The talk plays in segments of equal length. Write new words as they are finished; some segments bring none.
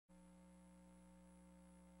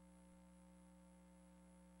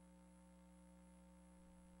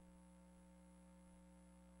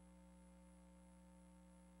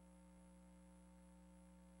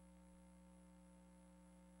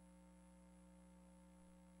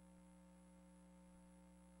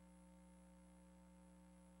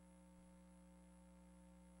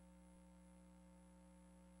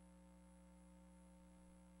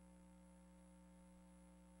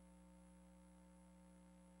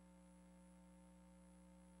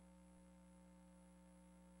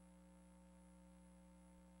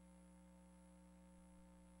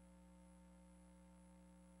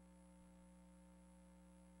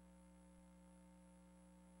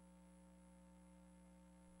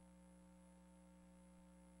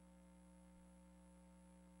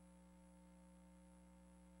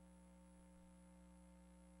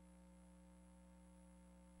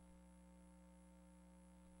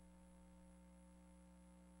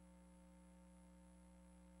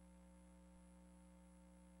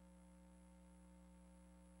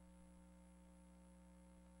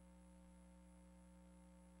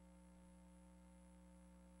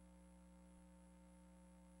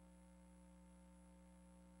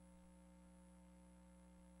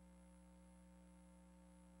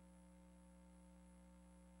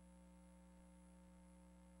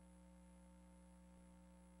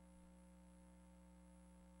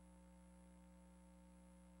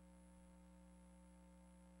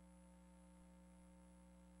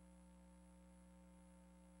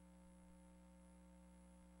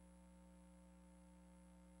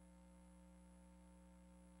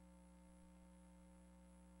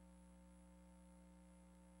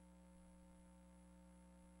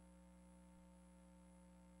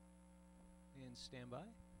and stand by.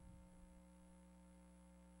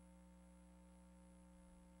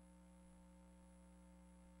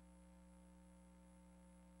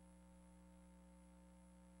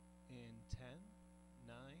 In 10,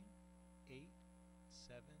 9, 8,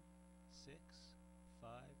 7, 6, 5,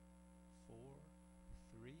 4,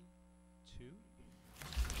 3,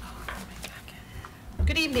 2.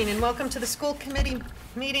 Good evening and welcome to the school committee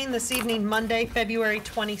meeting this evening, Monday, February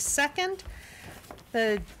 22nd.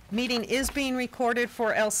 The meeting is being recorded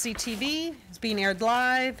for LCTV, it's being aired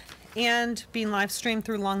live, and being live streamed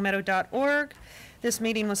through longmeadow.org. This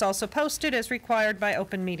meeting was also posted as required by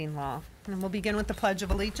open meeting law. And we'll begin with the Pledge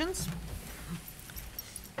of Allegiance.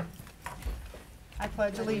 I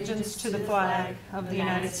pledge allegiance to the flag of the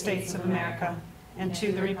United States of America and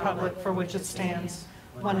to the republic for which it stands,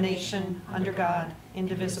 one nation, under God,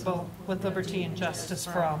 indivisible, with liberty and justice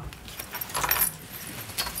for all.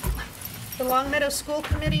 The Longmeadow School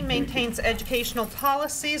Committee maintains educational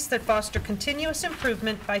policies that foster continuous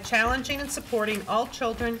improvement by challenging and supporting all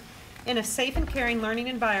children in a safe and caring learning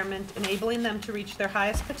environment, enabling them to reach their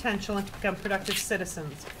highest potential and to become productive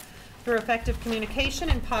citizens. Through effective communication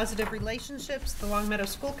and positive relationships, the Longmeadow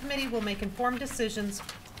School Committee will make informed decisions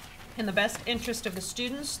in the best interest of the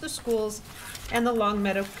students, the schools, and the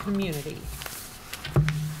Longmeadow community.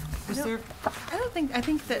 I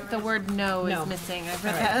think that the word no is missing. I've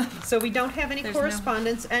read that. So we don't have any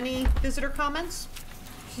correspondence. Any visitor comments?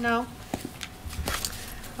 No?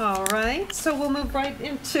 All right, so we'll move right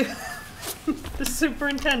into the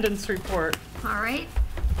superintendent's report. All right.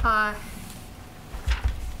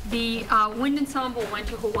 The wind ensemble went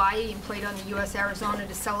to Hawaii and played on the U.S. Arizona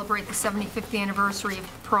to celebrate the 75th anniversary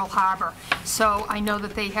of Pearl Harbor. So I know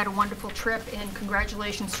that they had a wonderful trip, and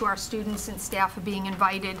congratulations to our students and staff for being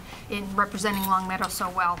invited in representing Longmeadow so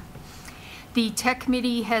well. The Tech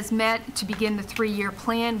Committee has met to begin the 3-year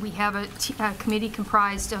plan. We have a committee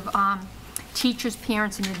comprised of teachers,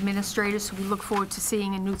 parents, and administrators, so we look forward to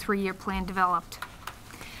seeing a new 3-year plan developed.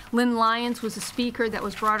 Lynn Lyons was a speaker that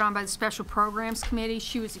was brought on by the Special Programs Committee.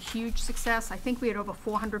 She was a huge success. I think we had over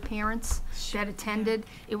 400 parents that attended.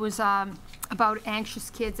 It was about anxious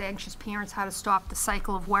kids, anxious parents, how to stop the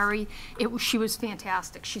cycle of worry. She was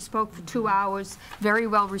fantastic. She spoke for 2 hours, very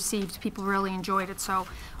well received. People really enjoyed it. So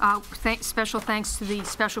special thanks to the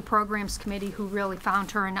Special Programs Committee who really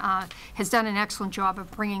found her and has done an excellent job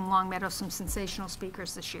of bringing Longmeadow some sensational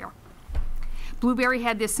speakers this year. Blueberry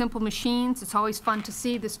had their simple machines. It's always fun to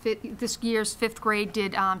see. This year's 5th grade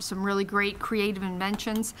did some really great creative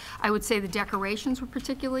inventions. I would say the decorations were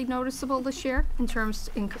particularly noticeable this year in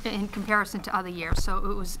comparison to other years. So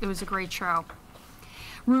it was a great show.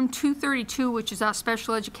 Room 232, which is our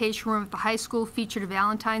special education room at the high school, featured a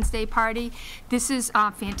Valentine's Day party. This is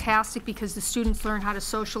fantastic because the students learn how to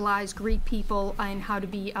socialize, greet people, and how to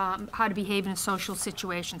behave in a social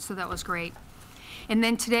situation. So that was great. And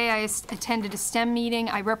then today I attended a STEM meeting.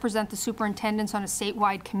 I represent the superintendents on a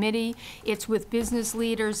statewide committee. It's with business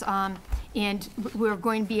leaders, and we're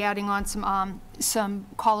going to be adding on some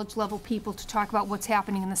college-level people to talk about what's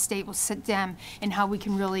happening in the state with STEM and how we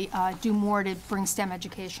can really do more to bring STEM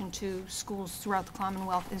education to schools throughout the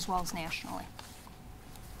Commonwealth as well as nationally.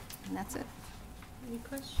 And that's it. Any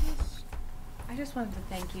questions? I just wanted to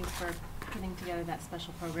thank you for putting together that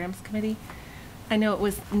Special Programs Committee. I know it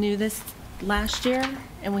was new this last year,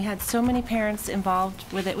 and we had so many parents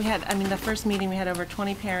involved with it. We had, the first meeting we had over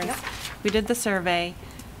 20 parents. Yep. We did the survey.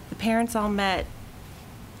 The parents all met,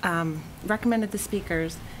 recommended the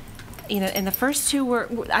speakers. And the first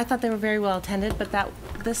two I thought they were very well attended, but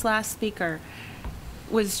this last speaker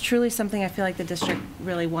was truly something I feel like the district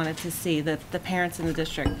really wanted to see, the parents in the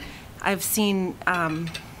district. I've seen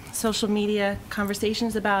social media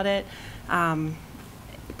conversations about it.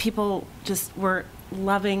 People just were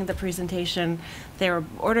loving the presentation. They were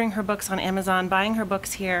ordering her books on Amazon, buying her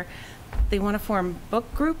books here. They want to form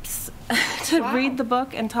book groups to read the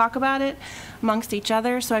book and talk about it amongst each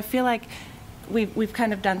other. So I feel like we've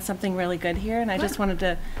kind of done something really good here, and I just wanted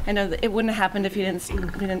to. I know that it wouldn't have happened if you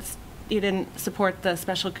didn't support the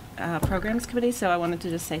Special Programs Committee, so I wanted to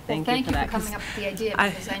just say thank you for that. Thank you for coming up with the idea,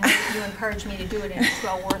 because I know that you encouraged me to do it, and it's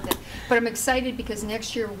well worth it. But I'm excited because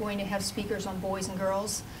next year we're going to have speakers on boys and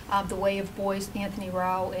girls, The Way of Boys, Anthony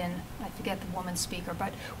Rao, and I forget the woman's speaker,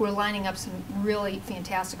 but we're lining up some really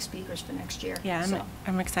fantastic speakers for next year. Yeah,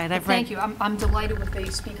 I'm excited. Thank you. I'm delighted with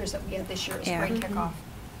the speakers that we had this year. It was a great kickoff.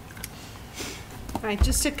 All right,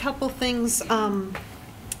 just a couple things.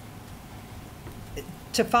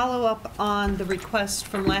 To follow up on the request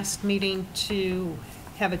from last meeting to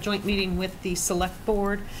have a joint meeting with the Select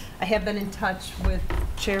Board, I have been in touch with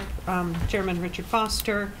Chairman Richard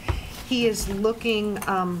Foster. He is looking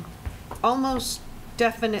almost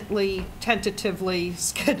definitely tentatively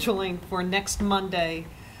scheduling for next Monday,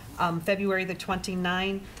 February the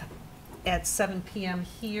 29th at 7 p.m.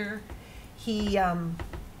 here. He,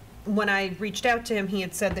 when I reached out to him, he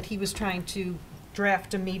had said that he was trying to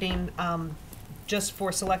draft a meeting just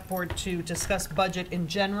for Select Board to discuss budget in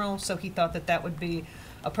general, so he thought that that would be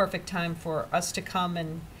a perfect time for us to come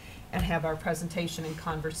and have our presentation and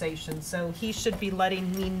conversation. So he should be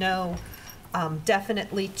letting me know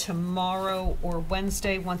definitely tomorrow or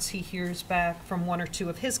Wednesday once he hears back from one or two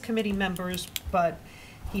of his committee members, but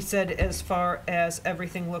he said as far as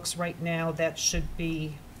everything looks right now, that should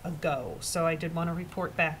be a go. So I did want to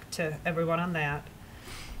report back to everyone on that.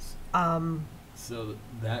 So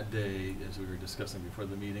that day, as we were discussing before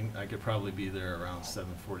the meeting, I could probably be there around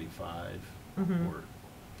 7:45 or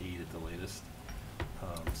 8 at the latest.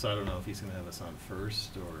 So I don't know if he's going to have us on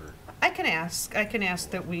first or... I can ask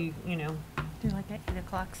that we, Do like at 8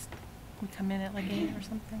 o'clock, we come in at like 8 or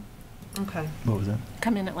something? Okay. What was that?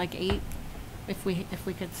 Come in at like 8, if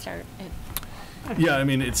we could start at... Yeah, I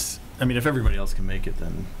mean, if everybody else can make it,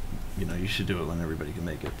 then, you should do it when everybody can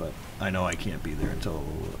make it. But I know I can't be there until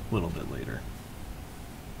a little bit later.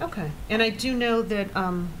 Okay. And I do know that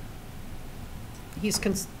he's,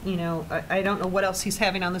 I don't know what else he's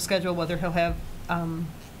having on the schedule, whether he'll have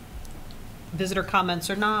visitor comments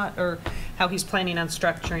or not, or how he's planning on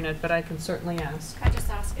structuring it, but I can certainly ask. Can I just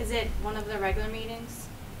ask, is it one of the regular meetings?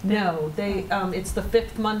 No, it's the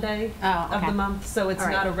 5th Monday of the month, so it's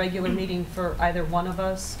not a regular meeting for either one of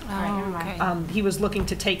us. Oh, okay. He was looking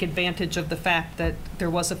to take advantage of the fact that there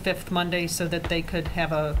was a 5th Monday so that they could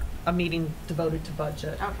have a meeting devoted to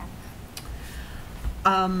budget. Okay.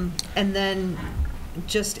 And then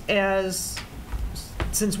just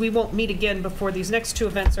since we won't meet again before these next two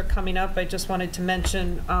events are coming up, I just wanted to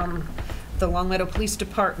mention the Long Meadow Police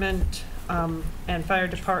Department and Fire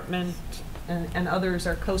Department and others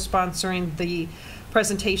are co-sponsoring the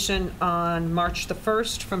presentation on March the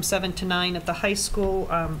 1st from 7 to 9 at the high school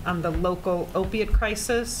on the local opiate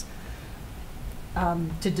crisis.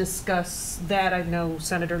 To discuss that, I know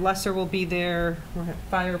Senator Lesser will be there. We'll have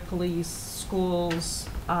fire, police, schools.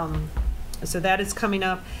 So that is coming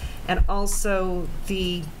up. And also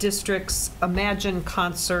the district's Imagine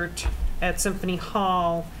concert at Symphony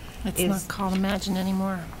Hall. It's not called Imagine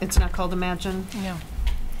anymore. It's not called Imagine? No.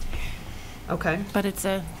 Okay. But it's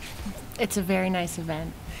a very nice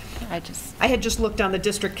event. I had just looked on the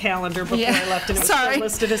district calendar before I left, and it was still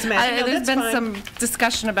listed as Imagine. No, there's been fine. some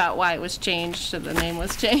discussion about why it was changed, so the name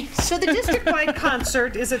was changed. So the district-wide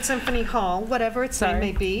concert is at Symphony Hall, whatever its name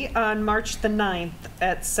may be, on March the 9th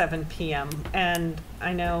at 7 p.m. And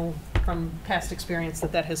I know from past experience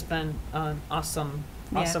that has been an awesome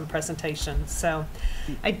presentation. So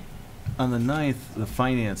On the 9th, the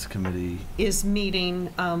Finance Committee is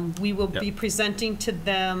meeting. We will be presenting to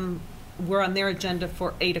them. We're on their agenda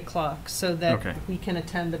for 8 o'clock so that we can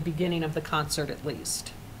attend the beginning of the concert at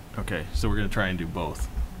least. Okay, so we're going to try and do both.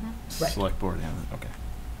 Right. Select board and,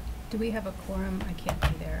 Do we have a quorum? I can't be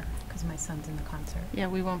there because my son's in the concert. Yeah,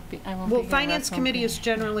 we won't be, I won't be Well, here. Finance Committee is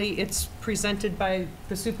generally, it's presented by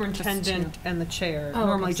the superintendent and the chair. Oh,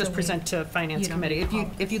 Normally okay, just so present to Finance you don't Committee. need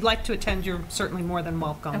all If you'd like to attend, you're certainly more than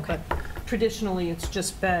welcome. Okay. But traditionally, it's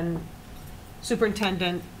just been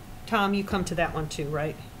superintendent. Tom, you come to that one too,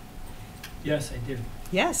 right? Yes, I did.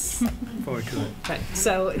 Yes. Forward to it. Right.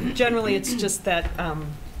 So generally, it's just that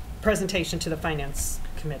presentation to the Finance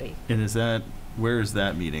Committee. And where is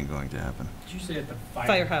that meeting going to happen? It's usually at the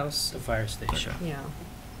Firehouse. The fire station. Yeah.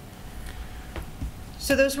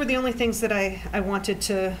 So those were the only things that I wanted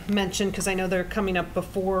to mention, because I know they're coming up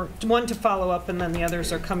before, one to follow up, and then the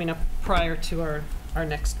others are coming up prior to our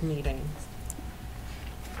next meeting.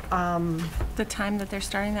 The time that they're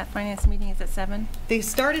starting that finance meeting is at 7? They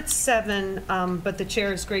start at 7, but the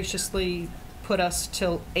chair has graciously put us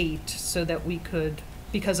till 8 so that we could,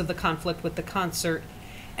 because of the conflict with the concert,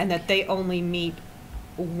 and that they only meet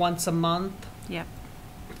once a month. Yep.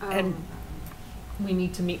 And we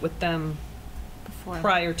need to meet with them Before.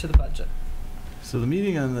 prior to the budget. So the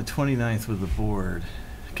meeting on the 29th with the board,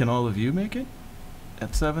 can all of you make it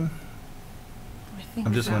at 7? I think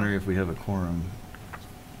I'm just so. wondering if we have a quorum.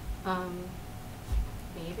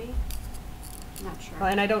 Maybe. Not sure.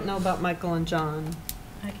 And I don't know about Michael and John.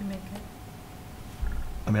 I can make it.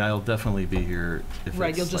 I mean, I'll definitely be here if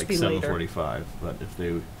Right, you'll it's just like be later. 7:45, but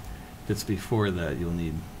if it's before that, you'll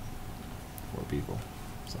need 4 people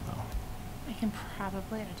somehow. I can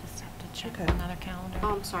probably, I just have to check Okay. another calendar.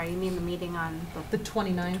 Oh, I'm sorry, you mean the meeting on The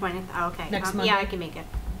 29th? 20th? Oh, okay. Next Yeah, Monday? I can make it.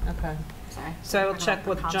 Okay. Sorry. So I will Forgot check the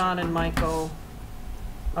with concert John and one. Michael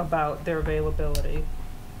about their availability.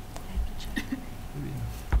 I have to check.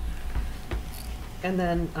 And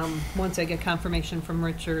then, once I get confirmation from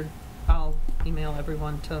Richard, I'll email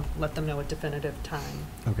everyone to let them know a definitive time.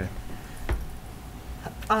 Okay.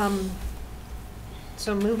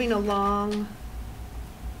 So moving along,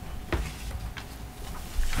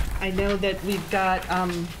 I know that we've got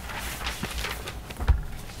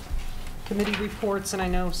committee reports, and I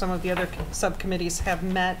know some of the other subcommittees have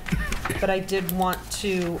met, but I did want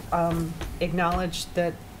to acknowledge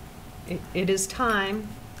that it is time,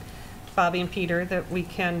 Bobby and Peter, that we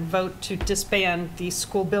can vote to disband the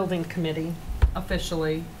school building committee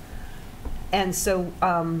officially. And so,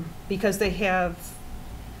 because they have...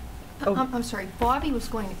 I'm sorry, Bobby was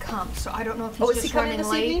going to come, so I don't know if Oh, he's is he just coming running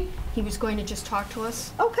this late. evening? He was going to just talk to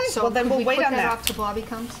us. Okay, So well then could we'll wait on we put that that. off till Bobby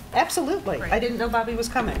comes? Absolutely. I Great. didn't know Bobby was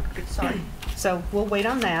coming. Sorry. So we'll wait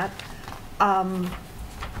on that.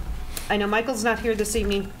 I know Michael's not here this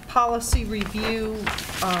evening. Policy review,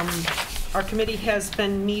 our committee has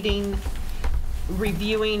been meeting,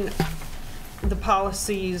 reviewing the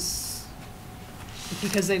policies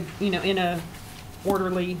because they, in a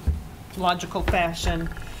orderly, logical fashion.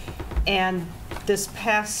 And this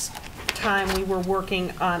past time, we were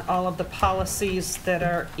working on all of the policies that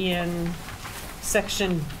are in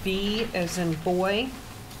section B, as in boy.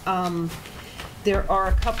 There are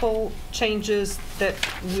a couple changes that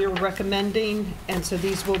we're recommending, and so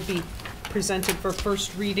these will be presented for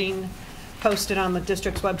first reading, posted on the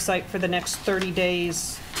district's website for the next 30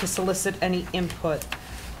 days to solicit any input.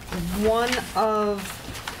 One of,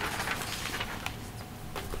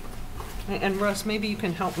 and Russ, maybe you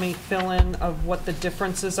can help me fill in of what the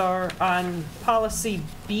differences are on policy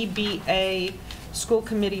BBA, school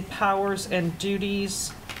committee powers and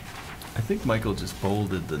duties. I think Michael just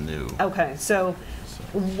bolded the new. Okay, so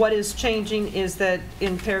what is changing is that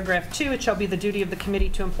in paragraph 2, it shall be the duty of the committee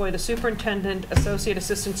to employ the superintendent, associate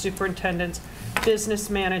assistant superintendents, business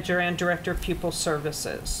manager, and director of pupil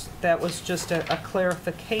services. That was just a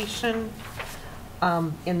clarification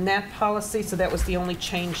in that policy, so that was the only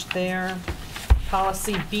change there.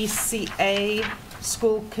 Policy BCA,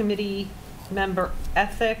 school committee member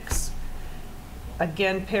ethics.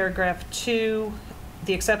 Again, paragraph 2.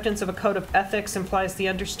 The acceptance of a code of ethics implies the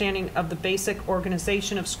understanding of the basic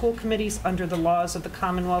organization of school committees under the laws of the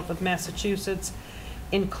Commonwealth of Massachusetts,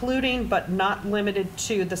 including but not limited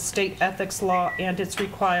to the state ethics law and its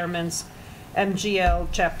requirements, MGL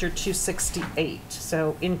Chapter 268.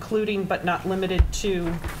 So including but not limited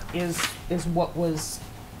to is what was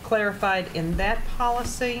clarified in that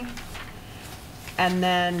policy. And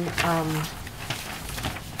then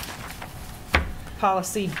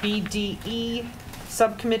policy BDE,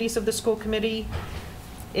 subcommittees of the school committee,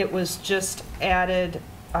 it was just added,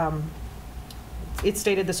 it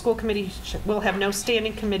stated the school committee will have no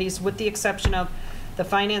standing committees with the exception of the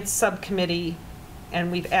finance subcommittee, and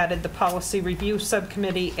we've added the policy review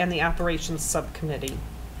subcommittee and the operations subcommittee.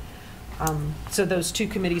 So those two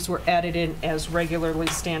committees were added in as regularly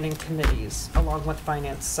standing committees along with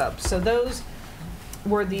finance sub. So those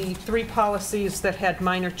were the 3 policies that had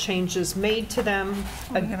minor changes made to them.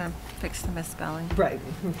 We're going to fix the misspelling. Right.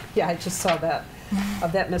 Yeah, I just saw that,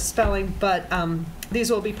 of that misspelling. But these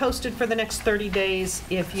will be posted for the next 30 days.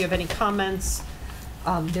 If you have any comments,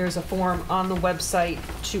 there's a form on the website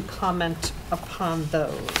to comment upon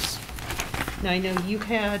those. Now, I know you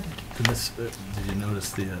had... Did you notice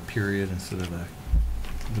the period instead of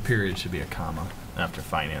the period should be a comma after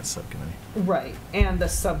finance subcommittee? Right, and the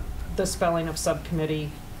spelling of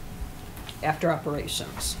subcommittee after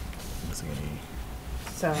operations. Missing an E.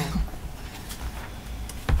 So,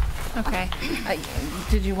 Okay.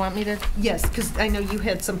 Did you want me to? yes, because I know you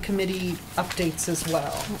had some committee updates as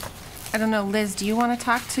well. I don't know, Liz, do you want to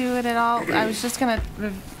talk to it at all? I was just going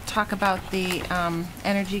to talk about the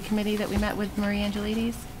Energy Committee that we met with Marie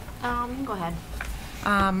Angelides. Go ahead.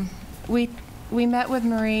 We met with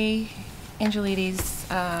Marie Angelides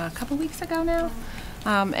a couple weeks ago now,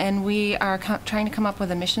 and we are trying to come up with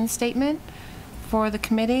a mission statement for the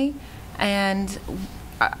committee, and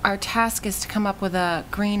our task is to come up with a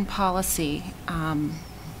green policy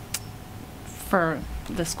for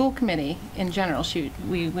the school committee in general.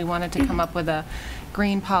 We wanted to come up with a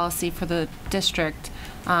green policy for the district,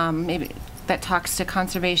 maybe that talks to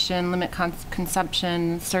conservation, limit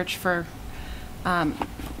consumption, search for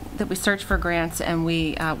that we search for grants, and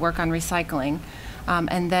we work on recycling.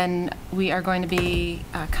 And then we are going to be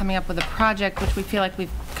coming up with a project which we feel like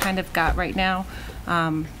we've kind of got right now.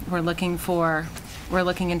 We're looking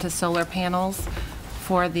into solar panels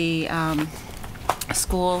for the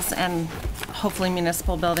schools and hopefully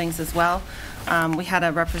municipal buildings as well. We had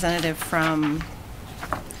a representative from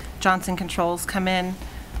Johnson Controls come in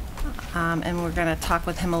And we're going to talk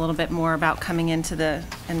with him a little bit more about coming into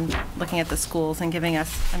and looking at the schools and giving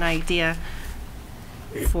us an idea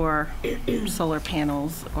for solar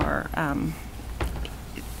panels, or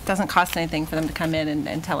it doesn't cost anything for them to come in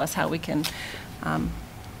and tell us how we can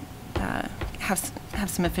have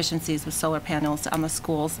some efficiencies with solar panels on the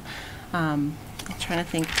schools. I'm trying to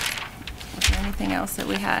think, was there anything else that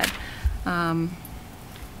we had?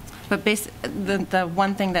 But the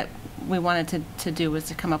one thing that we wanted to do was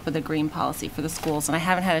to come up with a green policy for the schools, and I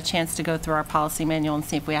haven't had a chance to go through our policy manual and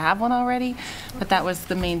see if we have one already, but that was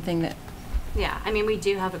the main thing that... Yeah, I mean, we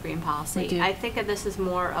do have a green policy. We do. I think of this as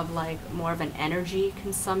more of an energy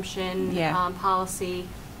consumption policy,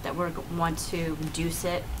 that we want to reduce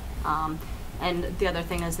it. And the other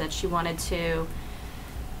thing is that she wanted to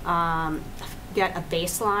get a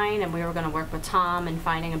baseline, and we were going to work with Tom in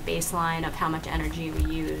finding a baseline of how much energy we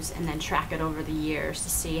use, and then track it over the years to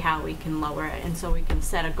see how we can lower it. And so we can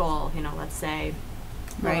set a goal, let's say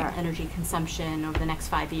lower our energy consumption over the next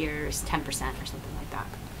 5 years, 10% or something like that.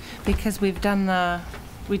 Because we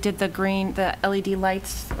did the LED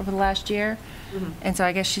lights over the last year, and so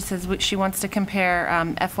I guess she says she wants to compare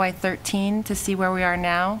FY13 to see where we are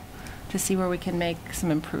now, to see where we can make some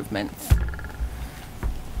improvements.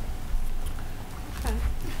 Okay.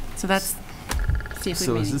 So that's, see if we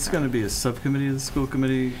So made is this any going to be a subcommittee of the school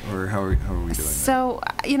committee, or how are we doing that? So,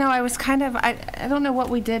 I was I don't know what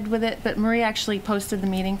we did with it, but Marie actually posted the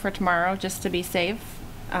meeting for tomorrow just to be safe.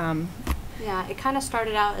 Yeah, it kind of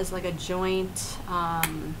started out as like a joint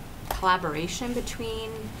collaboration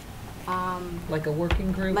between... Like a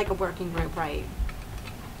working group? Like a working group, right.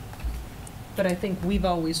 But I think we've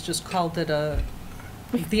always just called it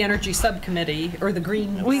the energy subcommittee, or the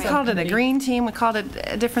green We called it a subcommittee. green team, we called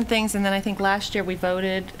it different things, and then I think last year we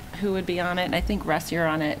voted who would be on it, and I think Russ, you're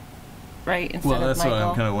on it, right, instead Well, of that's Michael. what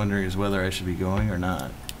I'm kind of wondering, is whether I should be going or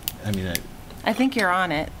not. I mean, I think you're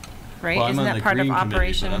on it, right? well, I'm Isn't on that the part of green committee,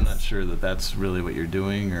 operations? but I'm not sure that that's really what you're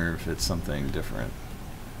doing, or if it's something different,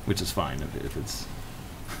 which is fine if it's...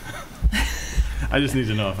 I just need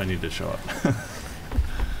to know if I need to show up.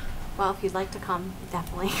 Well, if you'd like to come,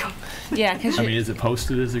 definitely come. Yeah, because I mean, is it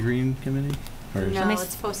posted as a green committee? Or is No, me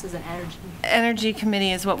it's posted as an energy. Energy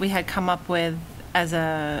Committee is what we had come up with as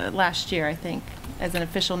last year, I think, as an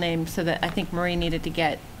official name, so that I think Marie needed to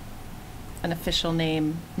get an official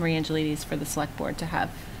name, Marie Angelides, for the select board to have.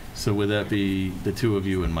 So would that be the two of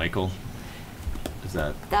you and Michael? Is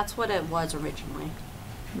that... That's what it was originally.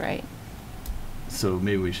 Right. So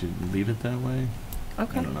maybe we should leave it that way?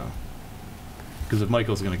 Okay. I don't know. Because if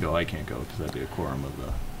Michael's going to go, I can't go, because that'd be a quorum of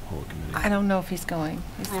the whole committee. I don't know if he's going.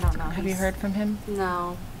 I don't know. Have you heard from him?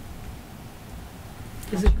 No.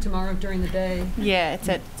 Is it tomorrow during the day? Yeah, it's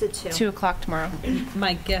at It's at 2. 2 o'clock tomorrow.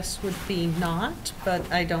 My guess would be not,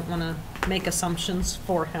 but I don't want to make assumptions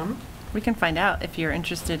for him. We can find out if you're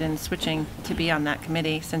interested in switching to be on that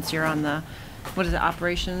committee, since you're on the, what is it,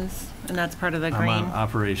 operations? And that's part of the green? I'm on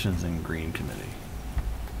operations and green committee.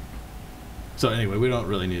 So anyway, we don't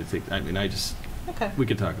really need to take, I mean, Okay. we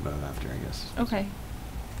could talk about it after, I guess. Okay.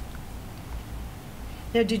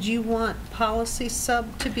 Now, did you want policy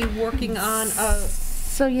sub to be working on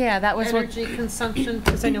So, yeah, that was what... energy consumption?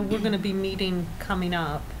 Because I know we're going to be meeting coming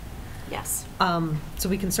up. Yes. So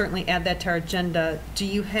we can certainly add that to our agenda. Do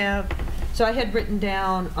you have, so I had written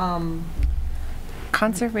down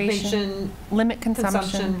Conservation, limit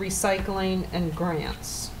consumption. recycling, and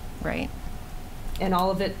grants. Right. And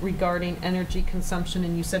all of it regarding energy consumption,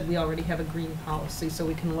 and you said we already have a green policy, so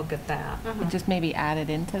we can look at that. Just maybe add it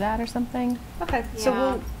into that or something? Okay, Yeah,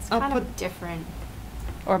 so it's I'll kind put, of a different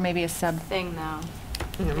Or maybe a sub... thing, though.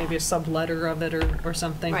 maybe a sub-letter of it or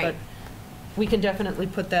something, but Right. we can definitely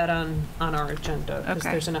put that on our agenda, because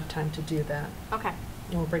Okay. there's enough time to do that. Okay.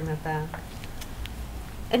 And we'll bring that back.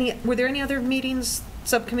 Were there any other meetings,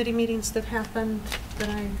 subcommittee meetings that happened that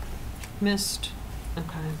I missed?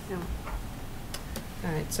 Okay. No.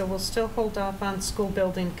 All right, so we'll still hold off on school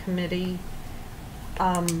building committee.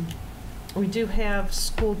 We do have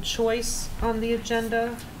school choice on the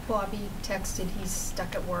agenda. Bobby texted, he's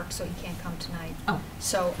stuck at work, so he can't come tonight. Oh.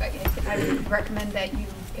 So I would recommend that you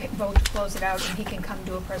vote to close it out, and he can come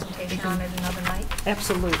do a presentation on it another night.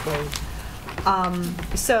 Absolutely.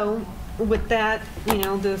 So with that,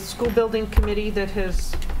 the school building committee that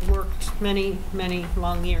has worked many, many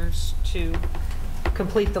long years to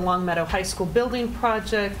complete the Long Meadow High School building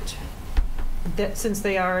project, that since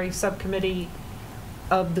they are a subcommittee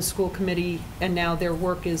of the school committee and now their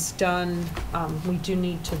work is done, we do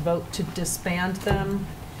need to vote to disband them.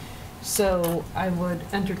 So I would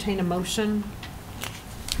entertain a motion.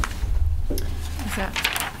 Is that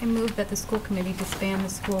I move that the school committee disband the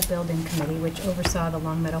school building committee, which oversaw the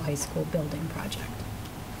Long Meadow High School building project.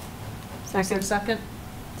 Is there a second?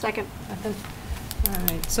 Second. Second. All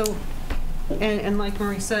right, so, and like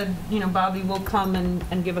Marie said, Bobby will come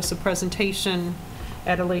and give us a presentation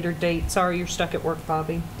at a later date. Sorry, you're stuck at work,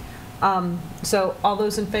 Bobby. So, all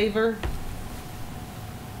those in favor?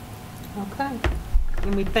 Okay.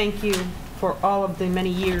 And we thank you for all of the many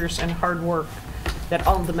years and hard work that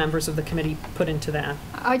all of the members of the committee put into that.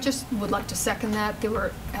 I just would like to second that. There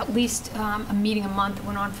were at least a meeting a month that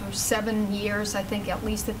went on for 7 years, I think, at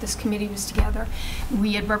least, that this committee was together.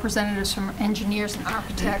 We had representatives from engineers and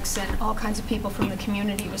architects and all kinds of people from the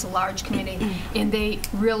community. It was a large committee, and they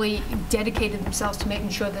really dedicated themselves to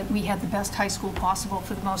making sure that we had the best high school possible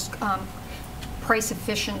for the most price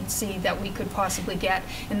efficiency that we could possibly get.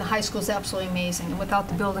 And the high school is absolutely amazing. And without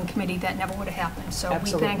the building committee, that never would have happened. So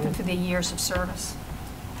Absolutely. we thank them for their years of service.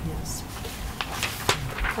 Yes.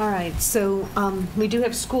 All right, so we do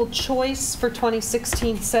have school choice for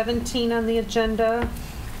 2016-17 on the agenda.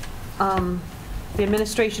 The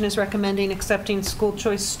administration is recommending accepting school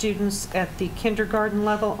choice students at the kindergarten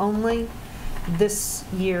level only this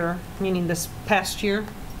year, meaning this past year.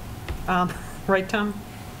 Right, Tom?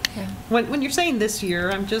 Yeah. When you're saying this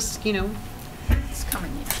year, I'm just, It's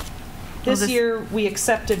coming in. this year we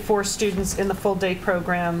accepted 4 students in the full-day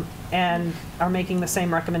program and are making the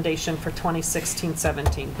same recommendation for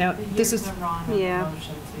 2016-17. Now, this is... The years are wrong on the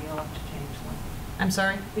motion, so you'll have to change them. I'm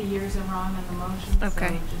sorry? The years are wrong on the motion, Okay.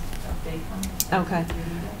 so just update them. Okay.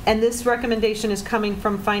 And this recommendation is coming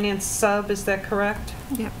from Finance Sub, is that correct?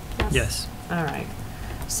 Yep. Yes. All right.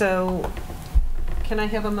 So, can I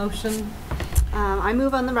have a motion? I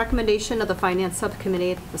move on the recommendation of the Finance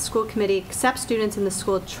Subcommittee that the school committee accept students in the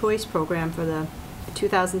school choice program for the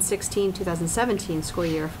 2016-2017 school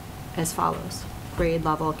year as follows. Grade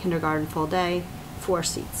level, kindergarten full day, 4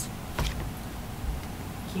 seats.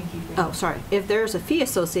 Oh, sorry. If there is a fee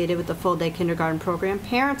associated with the full day kindergarten program,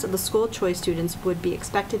 parents of the school choice students would be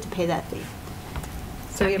expected to pay that fee.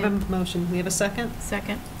 So we have a motion. We have a second?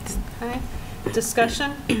 Second. Okay.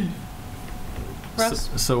 Discussion? Russ?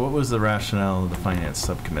 So what was the rationale of the finance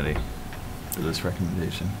subcommittee for this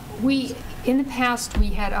recommendation? In the past, we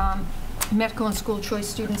had medical and school choice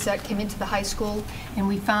students that came into the high school, and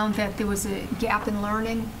we found that there was a gap in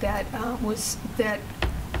learning that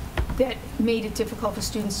made it difficult for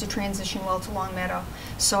students to transition well to Long Meadow.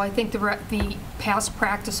 So I think the past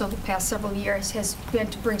practice over the past several years has been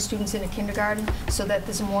to bring students into kindergarten so that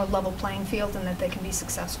there's a more level playing field and that they can be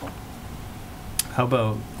successful. How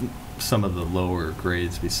about some of the lower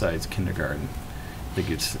grades besides kindergarten? Think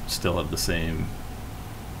you'd still have the same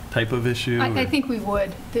type of issue? I think we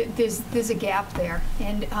would. There's a gap there,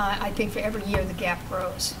 and I think for every year the gap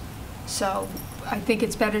grows. So I think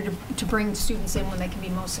it's better to bring students in when they can be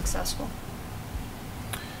most successful.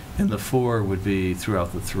 And the 4 would be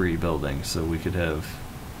throughout the 3 buildings, so we could have...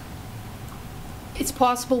 It's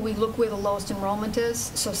possible we look where the lowest enrollment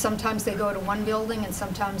is, so sometimes they go to one building and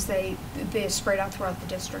sometimes they're spread out throughout the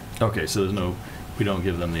district. Okay, so we don't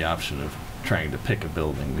give them the option of trying to pick a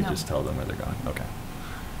building, we No. just tell them where they're going, okay.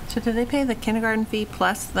 So do they pay the kindergarten fee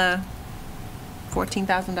plus the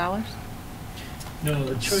 $14,000? No,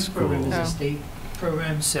 the choice program is Oh. a state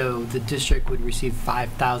program, so the district would receive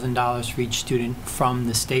 $5,000 for each student from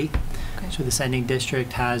the state. Okay. So the sending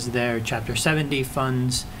district has their Chapter 70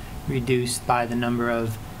 funds reduced by the number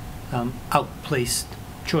of outplaced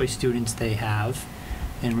choice students they have.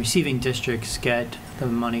 And receiving districts get the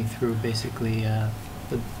money through basically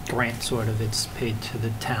the grant, sort of. It's paid to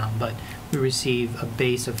the town. But we receive a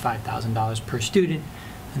base of $5,000 per student.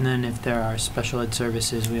 And then if there are special ed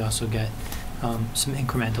services, we also get some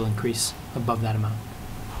incremental increase above that amount.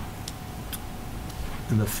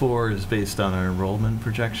 And the 4 is based on our enrollment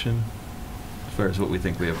projection, as far as what we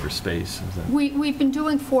think we have for space? Is that... We've been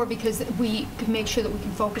doing 4 because we can make sure that we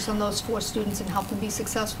can focus on those 4 students and help them be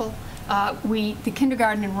successful. The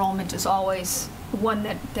kindergarten enrollment is always one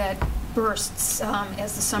that bursts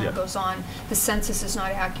as the summer Yeah. goes on. The census is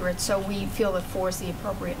not accurate, so we feel that 4 is the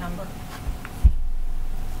appropriate number.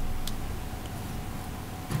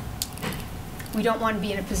 We don't want to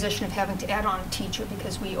be in a position of having to add on a teacher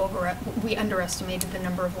because we underestimated the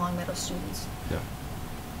number of Long Meadow students. Yeah.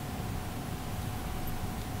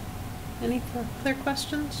 Any clear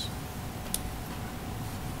questions?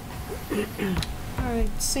 All right,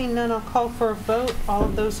 seeing none, I'll call for a vote. All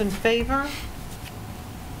of those in favor?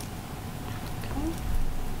 Okay.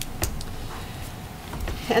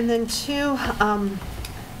 And then 2,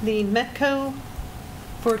 the Metco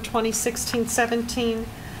for 2016-17.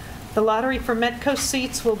 The lottery for Medco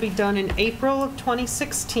seats will be done in April of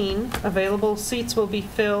 2016. Available seats will be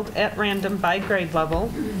filled at random by grade level.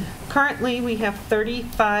 Currently, we have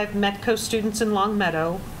 35 Medco students in Long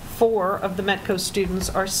Meadow. 4 of the Medco students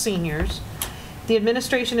are seniors. The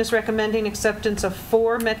administration is recommending acceptance of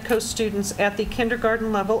 4 Medco students at the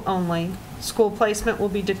kindergarten level only. School placement will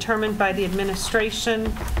be determined by the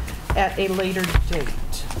administration at a later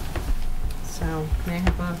date. So, may I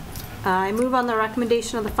have a... I move on the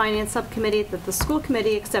recommendation of the Finance Subcommittee that the school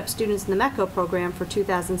committee accept students in the MECO program for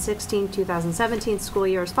 2016-2017 school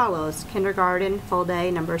year as follows. Kindergarten, full day,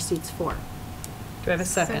 number of seats 4. Do I have a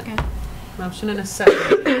second? Motion and a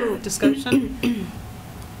second. Discussion?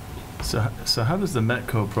 So how does the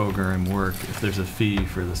METCO program work if there's a fee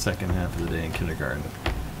for the second half of the day in kindergarten?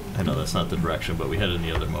 I know that's not the direction, but we had it in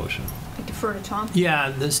the other motion. I defer to Tom. Yeah,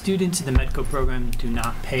 the students in the METCO program do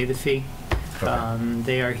not pay the fee. Okay.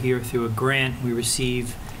 They are here through a grant we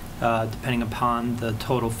receive, depending upon the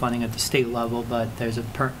total funding at the state level, but there's a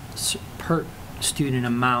per student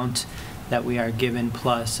amount that we are given,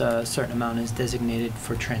 plus a certain amount is designated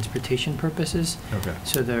for transportation purposes. Okay.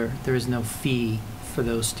 So there is no fee for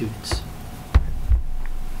those students.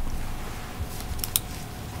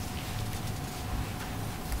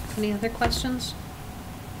 Any other questions?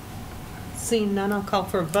 Seeing none, I'll call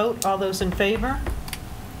for a vote. All those in favor?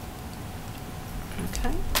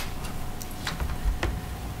 Okay.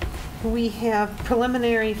 We have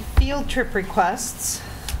preliminary field trip requests.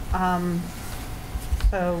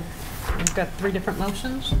 So we've got 3 different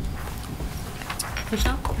motions.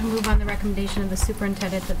 Michelle? I move on the recommendation of the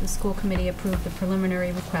superintendent that the school committee approve the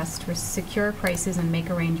preliminary request for secure prices and make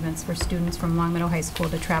arrangements for students from Long Meadow High School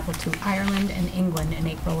to travel to Ireland and England in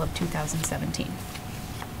April of 2017.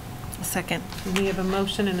 A second. We have a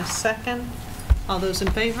motion and a second. All those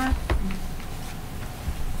in favor?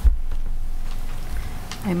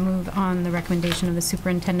 I move on the recommendation of the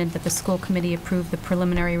superintendent that the school committee approve the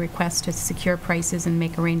preliminary request to secure prices and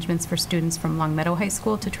make arrangements for students from Long Meadow High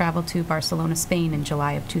School to travel to Barcelona, Spain in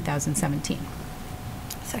July of 2017.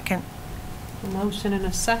 Second. A motion and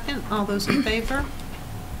a second. All those in favor?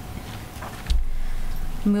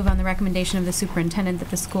 I move on the recommendation of the superintendent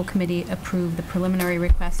that the school committee approve the preliminary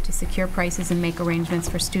request to secure prices and make arrangements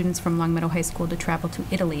for students from Long Meadow High School to travel to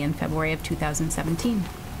Italy in February of 2017.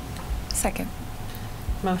 Second.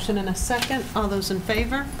 Motion and a second. All those in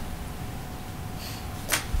favor?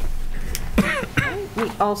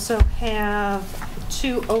 We also have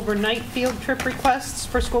 2 overnight field trip requests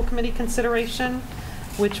for school committee consideration,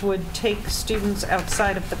 which would take students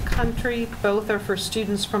outside of the country. Both are for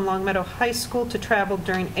students from Long Meadow High School to travel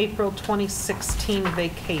during April 2016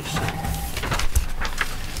 vacation.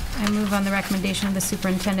 I move on the recommendation of the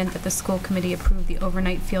superintendent that the school committee approve the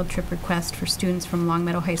overnight field trip request for students from Long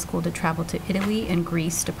Meadow High School to travel to Italy and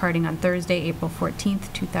Greece, departing on Thursday, April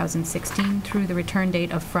 14th, 2016, through the return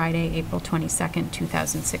date of Friday, April 22nd,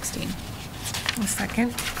 2016. A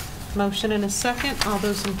second. Motion and a second. All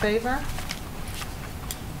those in favor?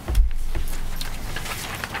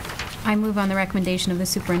 I move on the recommendation of the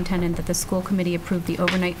superintendent that the school committee approve the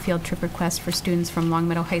overnight field trip request for students from Long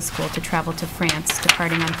Meadow High School to travel to France,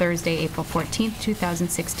 departing on Thursday, April 14th,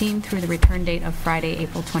 2016, through the return date of Friday,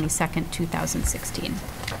 April 22nd, 2016.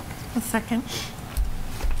 A second.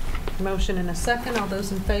 Motion and a second. All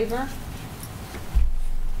those in favor?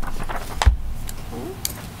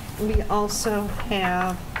 We also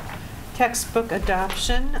have textbook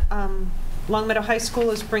adoption. Long Meadow High School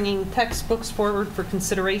is bringing textbooks forward for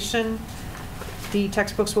consideration. The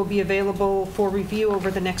textbooks will be available for review over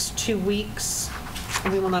the next 2 weeks.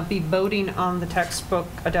 We will not be voting on the textbook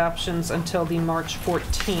adoptions until the March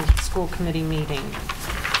 14th school committee meeting.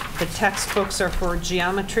 The textbooks are for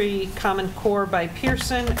Geometry Common Core by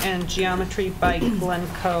Pearson and Geometry by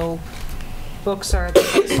Glencoe. Books are at the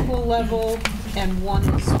high school level, and one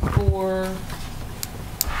is for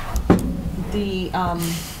the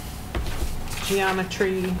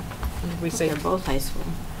geometry, what did we say? They're both high school.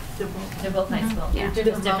 They're both high school. Yeah.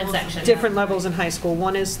 Different sections. Different levels in high school.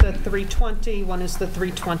 One is the 320, one is the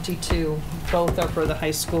 322. Both are for the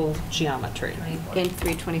high school geometry. And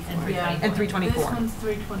 324. Yeah. And 324. This one's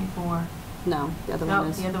 324. No, the other No,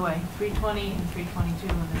 one is. the other way. 320 and 322,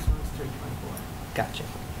 and this one's 324. Gotcha.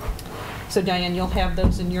 So Diane, you'll have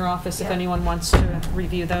those in your office if Yeah. anyone wants to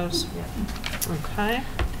review those? Yeah. Okay.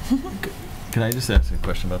 Can I just ask a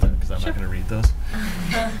question about that? Because I'm not going to read those.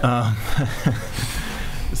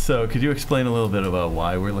 So could you explain a little bit about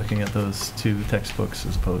why we're looking at those 2 textbooks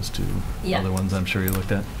as opposed to other ones I'm sure you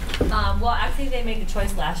looked at? Well, actually, they made the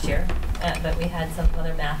choice last year, but we had some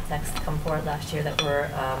other math texts come forward last year that were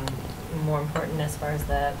more important as far as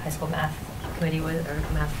the high school math committee was, or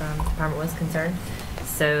math department was concerned.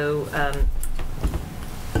 So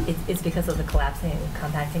it's because of the collapsing and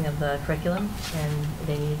compacting of the curriculum, and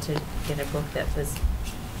they needed to get a book that was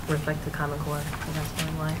reflect the Common Core. So that's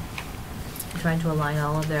why I'm trying to align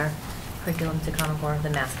all of their curriculum to Common Core, the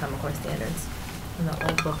Mass Common Core standards. And the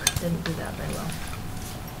old book didn't do that very well.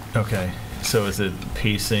 Okay, so is it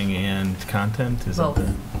pacing and content? Is Both. that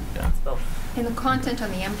the, yeah. It's both. And the content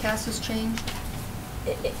on the MCAS has changed?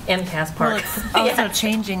 MCAS Well, part. it's also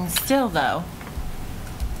changing still, though.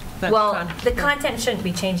 Well, the content shouldn't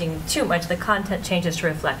be changing too much. The content changes to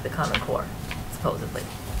reflect the Common Core, supposedly.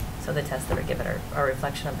 So the tests that are given are a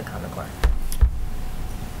reflection of the Common Core.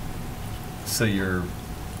 So you're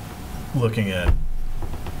looking at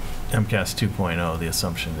MCAS 2.0, the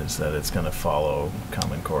assumption is that it's going to follow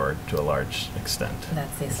Common Core to a large extent.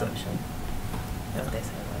 That's the Is that- assumption. That's what they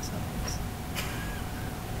say in those numbers.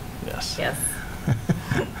 Yes. Yes.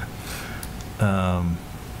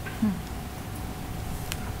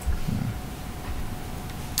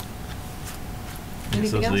 Anything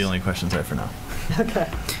Those are the else? only questions I have for now. Okay.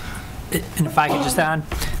 And if I could just add,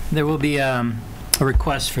 there will be a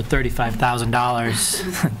request for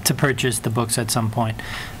 $35,000 to purchase the books at some point.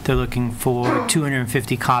 They're looking for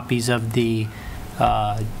 250 copies of the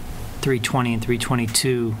 320 and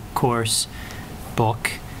 322 course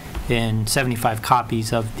book and 75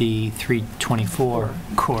 copies of the 324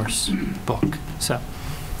 course book. So,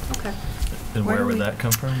 Okay. And Where where do would we- that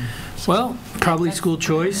come from? well, probably school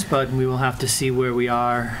choice, but we will have to see where we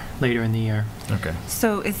are later in the year. Okay.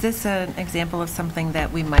 So is this an example of something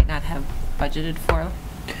that we might not have budgeted for?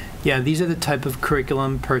 Yeah, these are the type of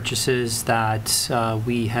curriculum purchases that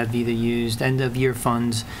we have either used end-of-year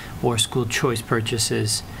funds or school choice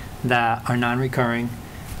purchases that are non-recurring,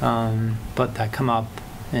 but that come up,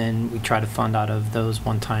 and we try to fund out of those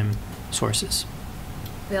one-time sources.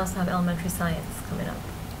 We also have elementary science coming up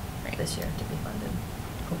this year to be funded,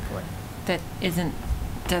 hopefully. That isn't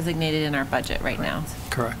designated in our budget right now.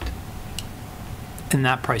 Correct. And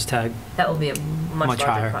that price tag, That will be a much Much larger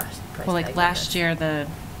higher. price Well, like tag than last this. year, the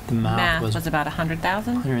the math math was was about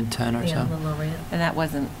 100,000, 110 or Yeah, a so. little over it. and that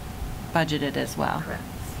wasn't budgeted as well. Correct.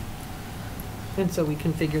 And so we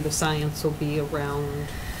can figure the science will be around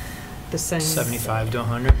the same. 75 to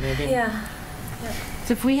 100 maybe? Yeah. Yep.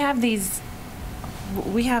 So if we have these,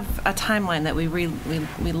 we have a timeline that we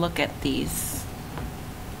look at these,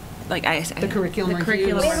 like The curriculum the reviews.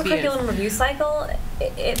 curriculum We have a reviews. curriculum review cycle.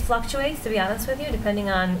 It fluctuates, to be honest with you, depending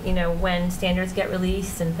on, when standards get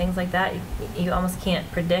released and things like that. You almost can't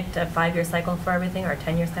predict a 5-year cycle for everything or a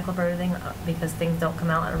 10-year cycle for everything because things don't come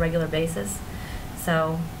out on a regular basis.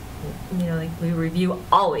 So, like we review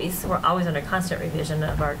always. We're always under constant revision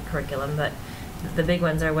of our curriculum, but the big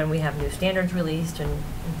ones are when we have new standards released and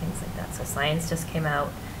things like that. So science just came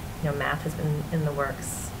out. Math has been in the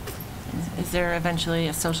works. Is there eventually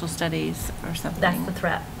a social studies or something? That's the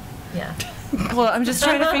threat. Yeah. Well, I'm just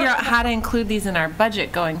trying to figure out how to include these in our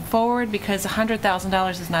budget going forward, because $100,000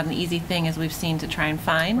 is not an easy thing, as we've seen, to try and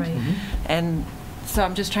find. Right. Mhm. And so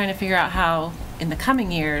I'm just trying to figure out how, in the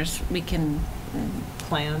coming years, we can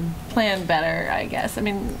plan better, I guess. I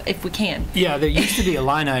mean, if we can. Yeah, there used to be a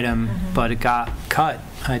line item, but it got cut,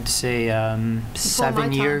 I'd say, my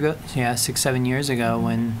 7 years ago. Yeah, 6, 7 years ago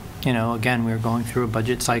when, again, we were going through a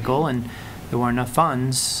budget cycle and there weren't enough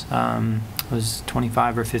funds. It was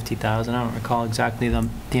 25 or 50,000. I don't recall exactly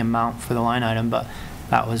the amount for the line item, but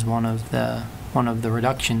that was one of the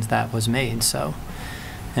reductions that was made. So,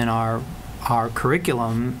 and our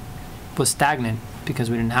curriculum was stagnant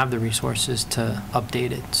because we didn't have the resources to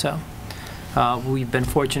update it. So we've been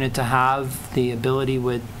fortunate to have the ability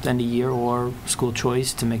with end of year or school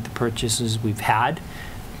choice to make the purchases we've had,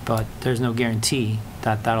 but there's no guarantee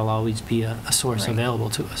that that'll always be a source Right. available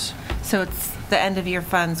to us. So it's the end of year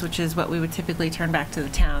funds, which is what we would typically turn back to the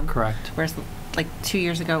town. Correct. Whereas like 2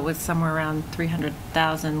 years ago, it was somewhere around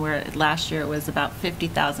 300,000, where last year it was about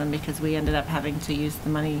 50,000 because we ended up having to use the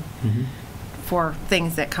money Mm-hmm. for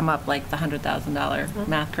things that come up, like the $100,000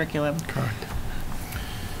 math curriculum. Correct.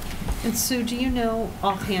 And Sue, do you know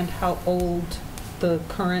offhand how old the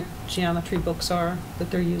current geometry books are that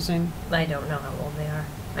they're using? I don't know how old they are.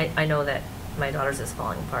 I know that my daughter's is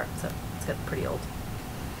falling apart, so it's getting pretty old.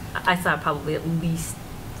 I saw probably at least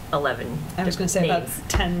 11 I was going to say about names.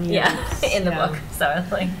 10 years. Yeah, in the book. So I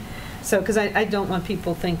was like, So, because I don't want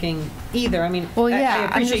people thinking either. I mean, Well, I yeah, I'm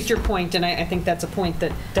appreciate just- your point, and I think that's a point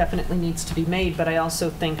that definitely needs to be made, but I also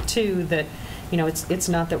think, too, that, it's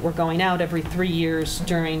not that we're going out every 3 years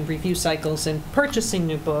during review cycles and purchasing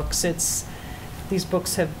new books. These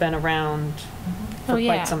books have been around for Oh,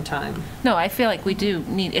 yeah. quite some time. No, I feel like we do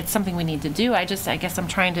need, it's something we need to do. I guess I'm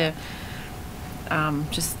trying to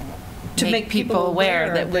just To make people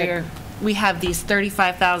aware that we have these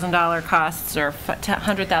 $35,000 costs or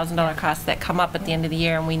 $100,000 costs that come up at the end of the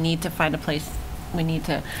year, and we need to find a place, we need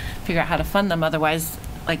to figure out how to fund them. Otherwise,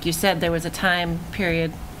 like you said, there was a time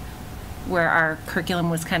period where our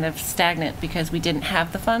curriculum was kind of stagnant because we didn't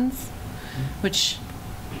have the funds, which,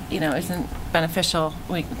 you know, isn't beneficial.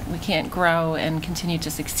 We can't grow and continue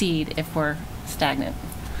to succeed if we're stagnant.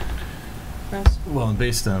 Well, and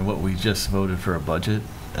based on what we just voted for a budget,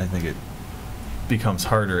 I think it becomes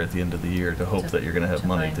harder at the end of the year to hope that you're going to have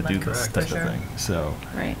money to do this type of thing. So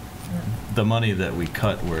Right. the money that we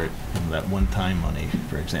cut, where that one-time money,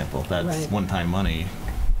 for example, that's Right. one-time money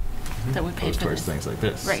That we paid goes for towards this. things like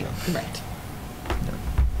this. Right. So, Right.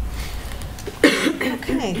 yeah.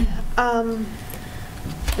 Okay.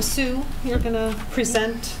 Sue, you're going to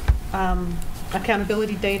present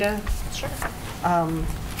accountability data. Sure. On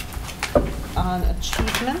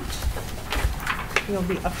achievement. You'll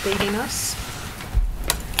be updating us.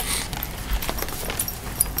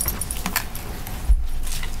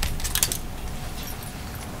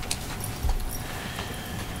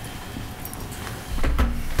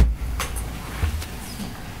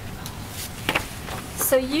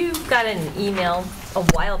 So you got an email a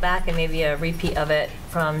while back, and maybe a repeat of it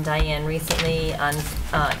from Diane recently, on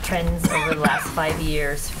trends over the last 5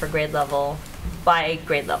 years for grade level, by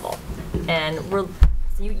grade level. And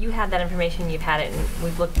you had that information, you've had it, and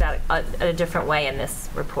we've looked at it a different way in this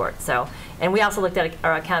report. So, and we also looked at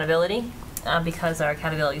our accountability, because our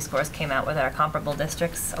accountability scores came out with our comparable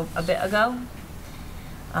districts a bit ago.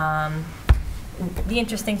 The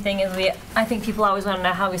interesting thing is I think people always want to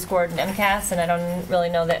know how we scored in MCAS, and I don't really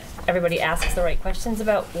know that everybody asks the right questions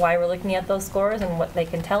about why we're looking at those scores and what they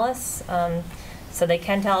can tell us. So they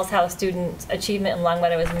can tell us how a student's achievement in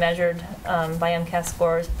Longmeadow is measured by MCAS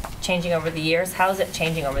scores changing over the years. How is it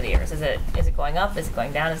changing over the years? Is it going up? Is it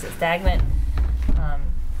going down? Is it stagnant?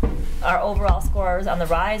 Are overall scores on the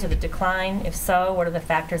rise or the decline? If so, what are the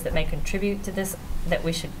factors that may contribute to this that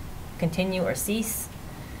we should continue or cease?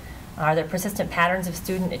 Are there persistent patterns of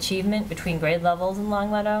student achievement between grade levels in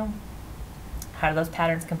Longmeadow? How do those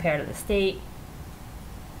patterns compare to the state?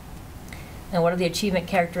 And what are the achievement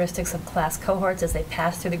characteristics of class cohorts as they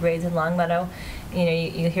pass through the grades in Longmeadow? You know,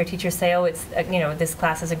 you hear teachers say, oh, it's, you know, this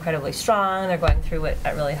class is incredibly strong, they're going through it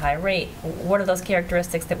at a really high rate. What are those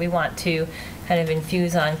characteristics that we want to kind of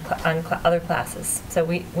infuse on other classes? So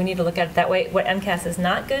we need to look at it that way. What MCAS is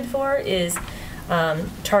not good for is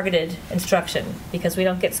targeted instruction, because we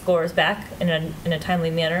don't get scores back in a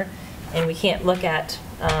timely manner, and we can't look at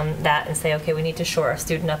that and say, okay, we need to shore a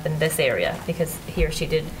student up in this area because he or she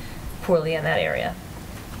did poorly in that area.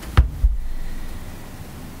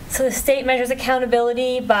 So the state measures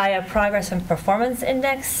accountability by a progress and performance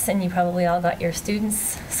index, and you probably all got your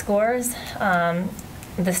students' scores.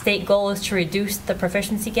 The state goal is to reduce the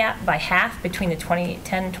proficiency gap by half between the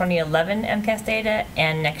 2010-2011 MCAS data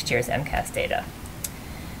and next year's MCAS data.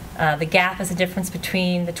 The gap is the difference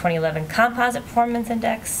between the 2011 Composite Performance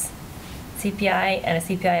Index, CPI, and a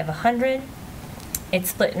CPI of 100. It's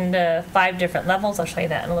split into 5 different levels. I'll show you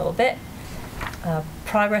that in a little bit.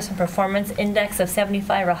 Progress and Performance Index of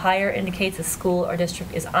 75 or higher indicates a school or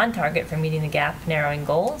district is on target for meeting the gap narrowing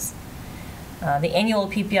goals. The annual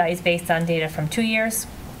PPI is based on data from 2 years,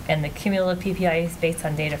 and the cumulative PPI is based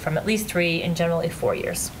on data from at least 3 and generally 4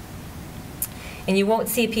 years. And you won't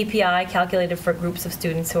see a PPI calculated for groups of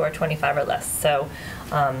students who are 25 or less. So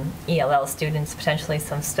ELL students, potentially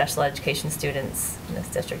some special education students in this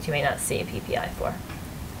district, you may not see a PPI for.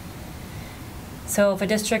 So if a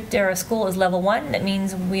district or a school is level 1, that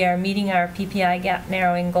means we are meeting our PPI gap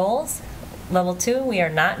narrowing goals. Level 2, we are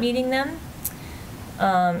not meeting them.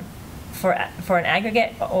 For an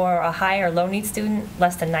aggregate or a high or low need student,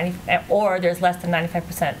 less than 90, or there's less than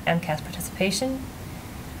 95% MCAS participation.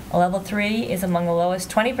 A level 3 is among the lowest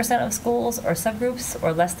 20% of schools or subgroups,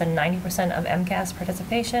 or less than 90% of MCAS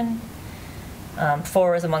participation.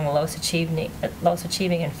 4 is among the lowest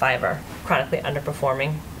achieving, and 5 are chronically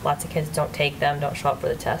underperforming. Lots of kids don't take them, don't show up for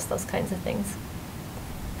the test, those kinds of things.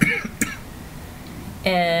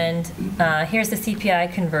 And here's the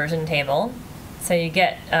CPI conversion table. So you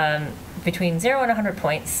get between 0 and 100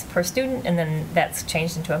 points per student, and then that's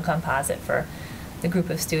changed into a composite for the group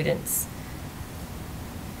of students.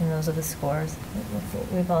 And those are the scores.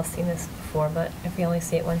 We've all seen this before, but if we only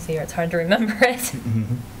see it once a year, it's hard to remember it.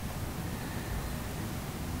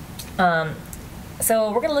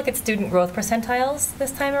 So we're going to look at student growth percentiles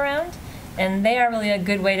this time around, and they are really a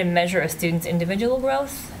good way to measure a student's individual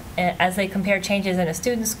growth as they compare changes in a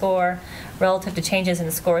student score relative to changes in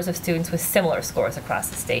the scores of students with similar scores across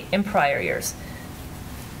the state in prior years.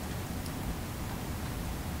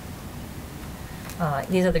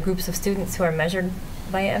 These are the groups of students who are measured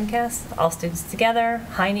by MCAS, all students together,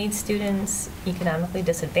 high needs students, economically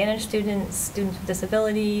disadvantaged students, students with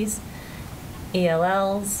disabilities,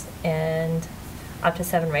 ELLs, and up to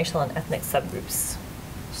 7 racial and ethnic subgroups.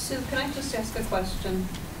 Sue, can I just ask a question?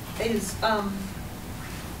 Is, go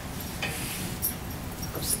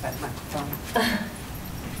sit by the microphone.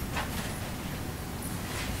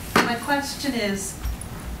 My question is,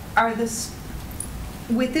 are this,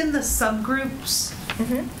 within the subgroups,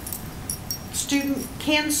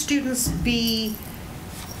 can students be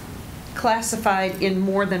classified in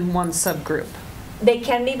more than one subgroup? They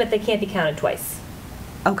can be, but they can't be counted twice.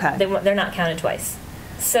 Okay. They're not counted twice.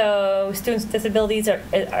 So students with disabilities are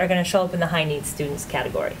going to show up in the high needs students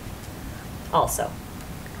category also.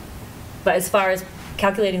 But as far as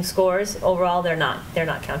calculating scores, overall, they're not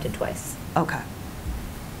counted twice. Okay.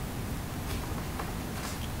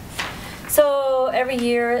 So every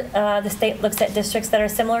year, the state looks at districts that are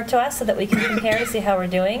similar to us so that we can compare to see how we're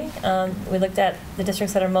doing. We looked at the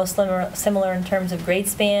districts that are most similar in terms of grade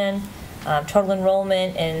span, total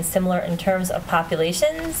enrollment, and similar in terms of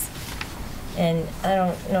populations. And I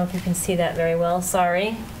don't know if you can see that very well,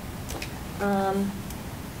 sorry.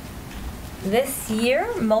 This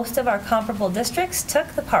year, most of our comparable districts took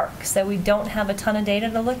the park, so we don't have a ton of data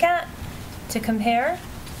to look at to compare.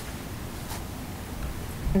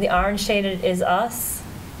 The orange shaded is us.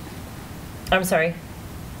 I'm sorry.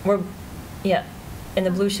 And the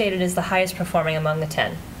blue shaded is the highest performing among the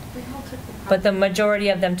 10. They all took the park. But the majority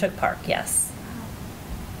of them took park, yes.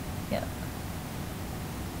 Yeah.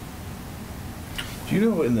 Do you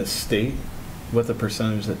know in the state what the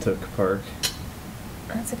percentage that took park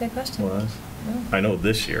That's a good question. was? No. I know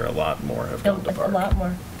this year a lot more have gone to A park. lot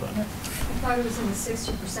more. But- Yeah. I thought it was in the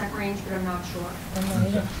 60% range, but I'm not sure. I'm not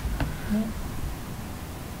either. Yeah.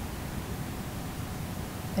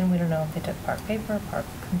 And we don't know if they took park paper, park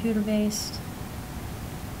computer-based.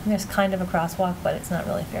 And there's kind of a crosswalk, but it's not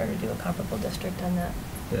really fair to do a comparable district on that.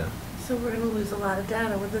 Yeah. So we're going to lose a lot of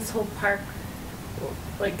data with this whole park,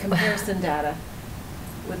 like comparison data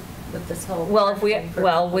with this whole. Well, park thing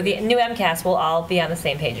for with the new MCAS, we'll all be on the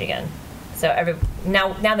same page again. So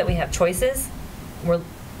now that we have choices, we're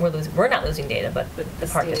not losing data, but But the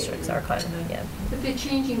the park state districts are kind of, and yeah. But they're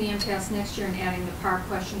changing the MCAS next year and adding the PAR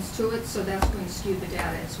questions to it, so that's going to skew the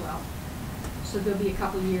data as well. So there'll be a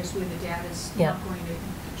couple of years where the data's Yeah. not going to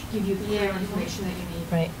give you the clear information that you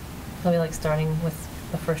need. Right. It'll be like starting with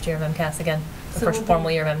the first year of MCAS again, the So first we'll be-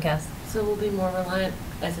 formal year of MCAS. So we'll be more reliant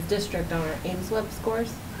as a district on our Ames Web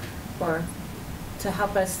scores, or to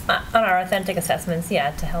help us. On our authentic assessments,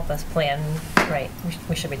 yeah, to help us plan, right,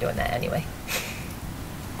 we should be doing that anyway.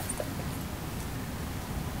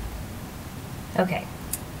 Okay,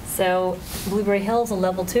 so Blueberry Hill's a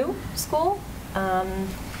level 2 school.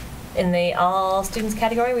 In the all students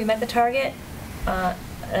category, we met the target.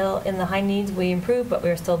 In the high needs, we improved, but we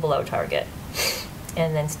were still below target.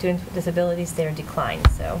 And then students with disabilities, they're declined.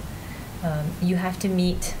 So you have to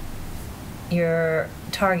meet your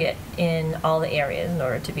target in all the areas in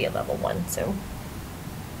order to be a level 1. So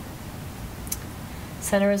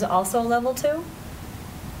Center is also a level 2,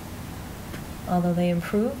 although they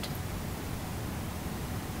improved.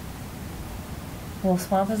 Wolf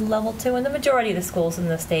Swamp is a level 2, and the majority of the schools in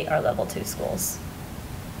the state are level 2 schools.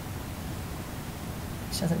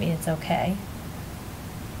 Which doesn't mean it's okay.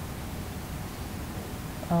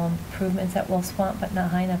 Improvements at Wolf Swamp, but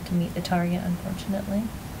not high enough to meet the target, unfortunately.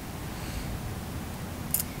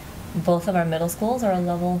 Both of our middle schools are a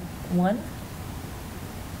level 1.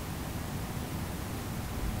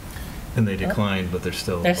 And they declined, but they're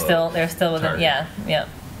still. They're still within, target. yeah.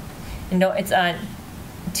 And no, it's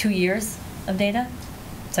 2 years of data,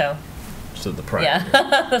 so. So the prior.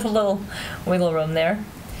 Yeah, there's a little wiggle room there.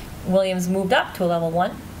 Williams moved up to a level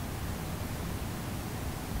 1.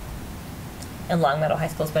 And Long Meadow High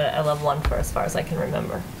School's been at a level 1 for as far as I can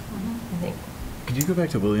remember. I think Could you go back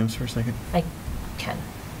to Williams for a second? I can.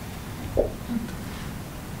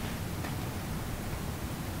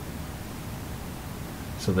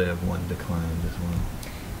 So they have one declined as well.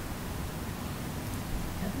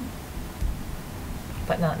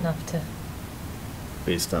 But not enough to.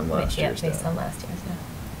 Based on last yeah, year's based data. on last year's, yeah.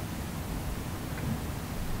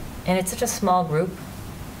 And it's such a small group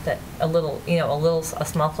that a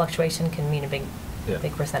small fluctuation can mean a big Yeah.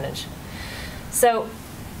 percentage. So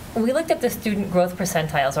we looked at the student growth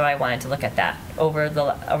percentiles, or I wanted to look at that over the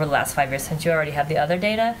last 5 years, since you already have the other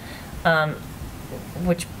data,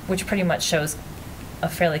 which pretty much shows a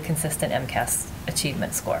fairly consistent MCAS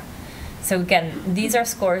achievement score. So again, these are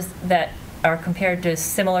scores that are compared to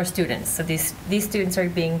similar students. So these students are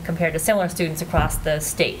being compared to similar students across the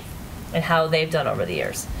state. and how they've done over the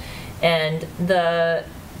years. And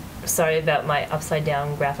sorry about my upside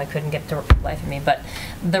down graph, I couldn't get to life of me, but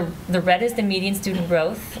the red is the median student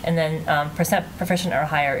growth, and then percent proficient or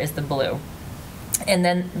higher is the blue. And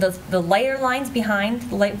then the lighter lines behind,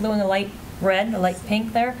 the light blue and the light red, the light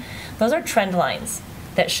pink there, those are trend lines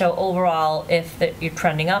that show overall if you're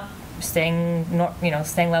trending up, staying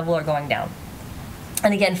level, or going down.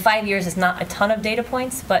 And again, 5 years is not a ton of data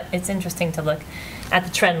points, but it's interesting to look at the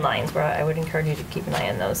trend lines, where I would encourage you to keep an eye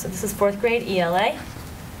on those. So this is 4th grade ELA.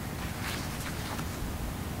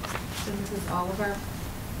 So this is all of our...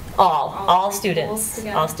 All students.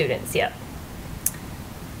 together? All students, yep.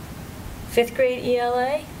 5th grade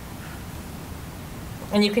ELA.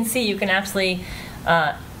 And you can see, you can actually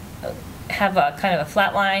have a kind of a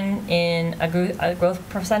flat line in a growth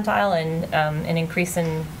percentile and an increase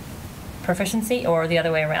in proficiency, or the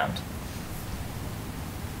other way around,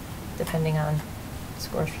 depending on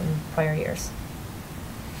scores from prior years.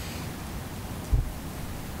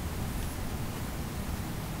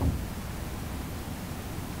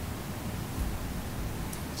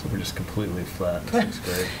 So we're just completely flat in 6th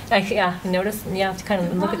grade. Yeah, notice, you have to kind of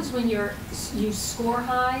The look problem at... is when you score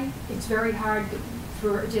high, it's very hard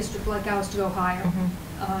for a district like ours to go higher. Mhm.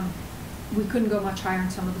 We couldn't go much higher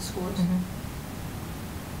in some of the scores. Mhm.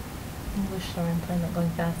 English, sorry, I'm not going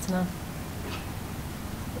fast enough.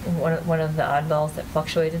 And one of the oddballs that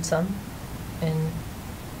fluctuated some, and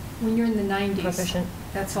When you're in the 90s, proficient.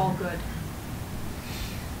 that's all good.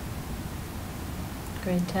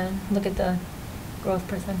 Grade 10. Look at the growth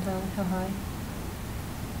percentile, how high.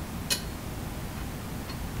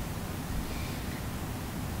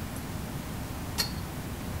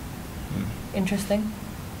 Interesting.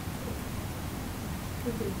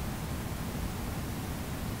 Could be.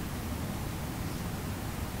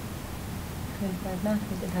 Grade 5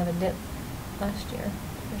 math, we did have a dip last year,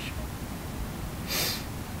 for sure.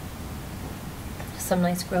 Some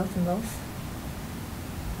nice growth in both.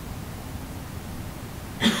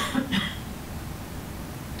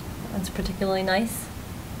 That's particularly nice.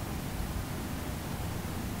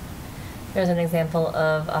 There's an example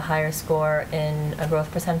of a higher score in a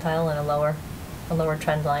growth percentile and a lower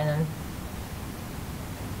trend line in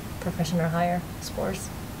proficient or higher scores.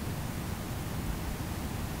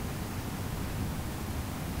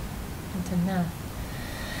 Into math.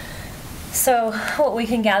 So what we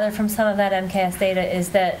can gather from some of that MCAS data is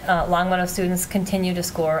that Longmeadow students continue to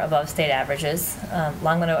score above state averages.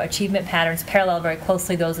 Longmeadow achievement patterns parallel very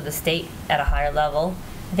closely those of the state at a higher level.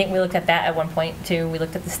 I think we looked at that at one point too. We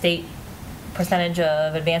looked at the state percentage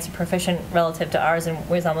of advanced and proficient relative to ours, and it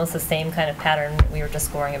was almost the same kind of pattern. We were just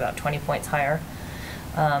scoring about 20 points higher.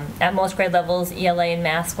 At most grade levels, ELA and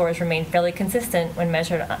math scores remain fairly consistent when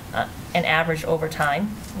measured and averaged over time,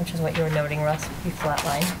 which is what you were noting, Russ, you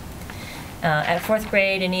flatline. At 4th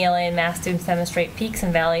grade, in ELA and math, students demonstrate peaks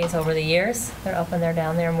and valleys over the years. They're up and they're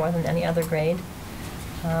down there more than any other grade.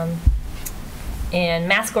 And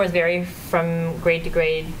math scores vary from grade to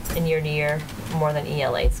grade and year to year more than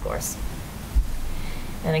ELA scores.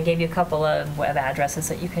 And I gave you a couple of web addresses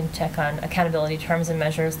that you can check on accountability terms and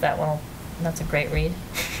measures. That's a great read.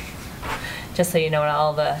 Just so you know what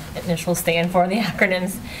all the initials stand for, the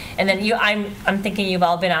acronyms. And then I'm thinking you've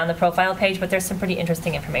all been on the profile page, but there's some pretty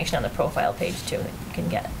interesting information on the profile page too that you can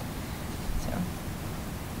get. So,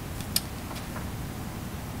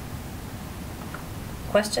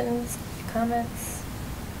 questions, comments,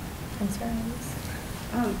 concerns?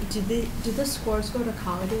 Do the scores go to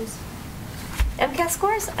colleges? MCAS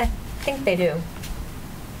scores? I think they do.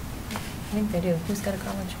 I think they do. Who's got a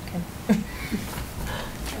college? Okay.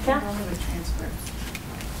 Yeah. All of the transcripts.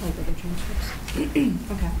 Like the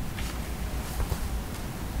transcripts. Okay.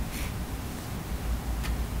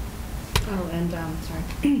 Oh, and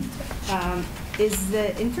sorry. Is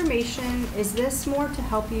the information, is this more to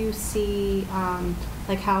help you see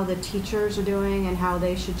like how the teachers are doing and how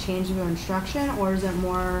they should change their instruction, or is it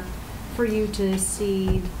more for you to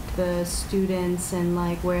see the students and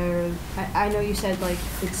like where, I know you said like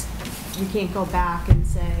you can't go back and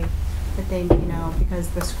say that they, because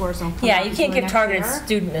the scores don't come out you can't give targeted year.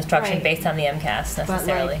 student instruction Right. based on the MCAS necessarily.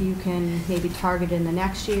 But like you can maybe target in the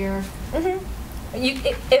next year. Mm-hmm.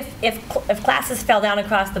 If classes fell down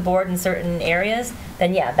across the board in certain areas,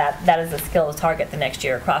 then yeah, that is a skill to target the next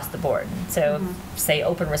year across the board. So if, say,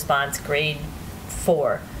 open response grade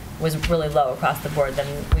 4 was really low across the board,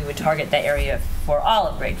 then we would target that area for all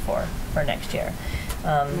of grade 4 for next year.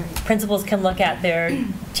 Principals can look at their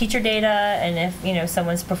teacher data, and if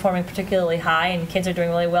someone's performing particularly high and kids are doing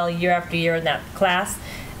really well year after year in that class,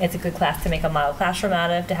 it's a good class to make a model classroom out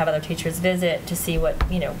of, to have other teachers visit, to see what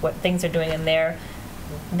what things are doing in their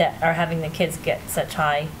that are having the kids get such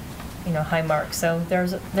high, high marks. So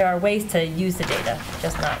there are ways to use the data,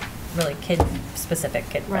 just not really kid-specific,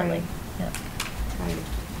 kid-friendly. Right. Yeah. Right.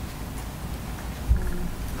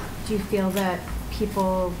 Do you feel that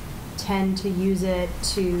people tend to use it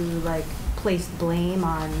to like place blame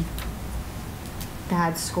on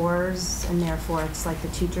bad scores and therefore it's like the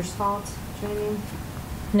teacher's fault? Do you know what I mean?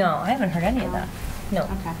 No, I haven't heard any of that. No.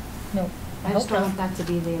 Okay. No. I just hope don't not. want that to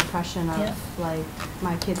be the impression of Yeah. like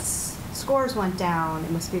my kid's scores went down,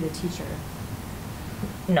 it must be the teacher.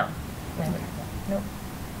 No. I haven't heard that. No.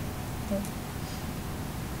 No.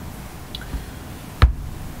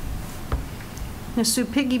 Now, Sue,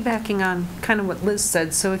 piggybacking on kind of what Liz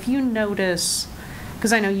said, so if you notice,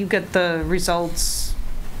 because I know you get the results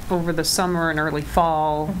over the summer and early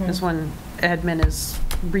fall is when admin is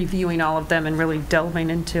reviewing all of them and really delving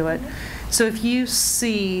into it. So if you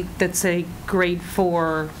see that, say, grade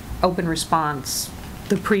 4 open response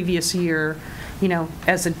the previous year,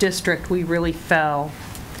 as a district, we really fell.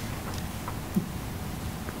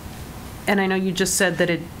 And I know you just said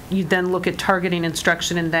that you then look at targeting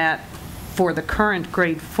instruction in that for the current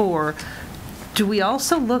grade 4. Do we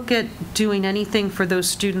also look at doing anything for those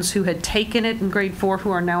students who had taken it in grade 4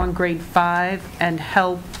 who are now in grade 5 and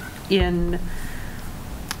help in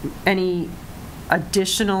any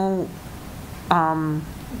additional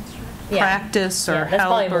practice or that's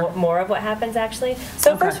help? probably more of what happens, actually.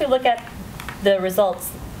 So first we look at the results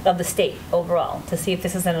of the state overall to see if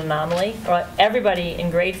this is an anomaly. Or everybody in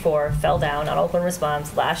grade 4 fell down on open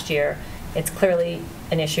response last year. It's clearly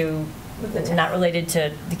an issue not related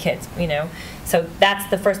to the kids, So that's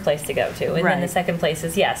the first place to go to. And then the second place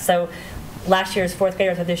is, yes. So last year's 4th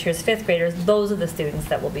graders or this year's 5th graders, those are the students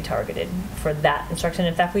that will be targeted for that instruction.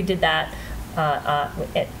 In fact, we did that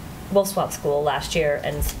at Wolf Swamp School last year,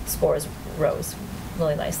 and scores rose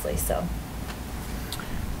really nicely.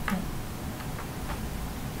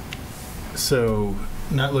 So,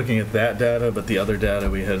 not looking at that data, but the other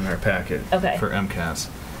data we had in our packet for MCAS.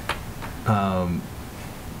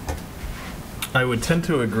 I would tend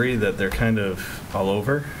to agree that they're kind of all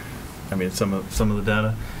over. I mean, some of the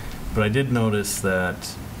data, but I did notice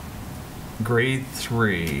that grade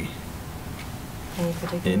 3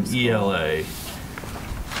 in ELA.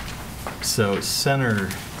 So center,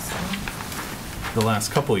 the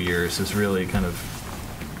last couple of years has really kind of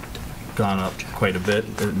gone up quite a bit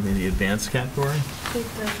in the advanced category.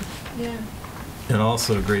 Yeah. And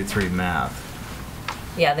also grade 3 math.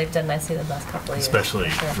 Yeah, they've done nicely the last couple of years. Especially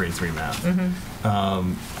sure. grade 3 math.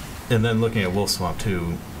 And then looking at Wolf Swamp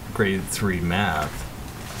 2, grade 3 math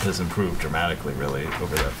has improved dramatically, really,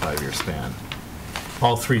 over that 5-year span.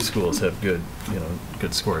 All 3 schools have good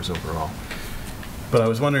scores overall. But I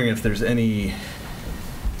was wondering if there's any.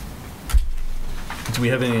 Do we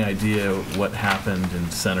have any idea what happened in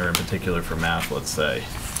center in particular for math, let's say?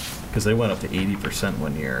 Because they went up to 80%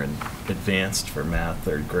 one year and advanced for math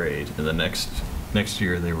 3rd grade. And the next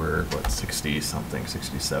year they were, 60-something,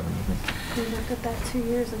 67, I think. We looked at that 2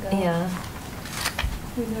 years ago. Yeah.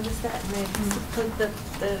 We noticed that, and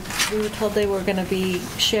we were told they were going to be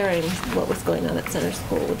sharing what was going on at center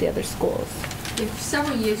school with the other schools. For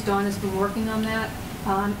several years, Dawn has been working on that.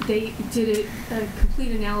 They did a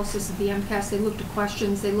complete analysis of the MCAS. They looked at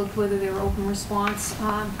questions. They looked whether they were open response,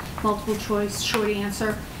 multiple choice, short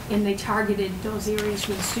answer, and they targeted those areas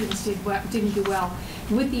where the students didn't do well.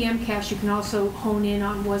 With the MCAS, you can also hone in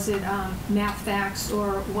on, was it math facts,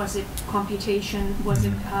 or was it computation, was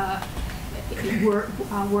it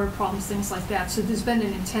word problems, things like that. So there's been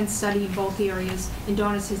an intense study in both areas, and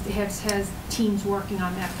Dawn has teams working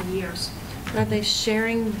on that for years. Are they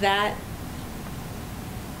sharing that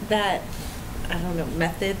I don't know,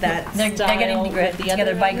 method, that They're style getting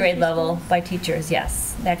together by grade level, schools? by teachers,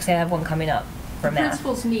 yes. Actually, I have one coming up for The math.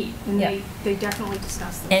 principals meet, and Yeah. they definitely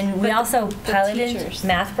discuss this. And we But also the piloted teachers.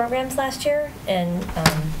 math programs last year, and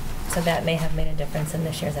so that may have made a difference in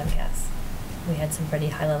this year's MCAS. We had some pretty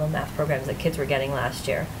high-level math programs that kids were getting last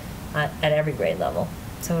year at every grade level.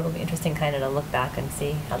 So it'll be interesting kind of to look back and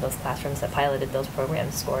see how those classrooms that piloted those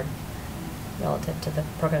programs scored relative to the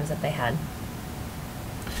programs that they had.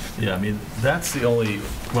 Yeah, I mean, that's the only,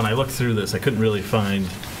 when I looked through this, I couldn't really find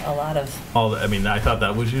A lot of, I thought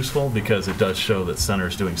that was useful because it does show that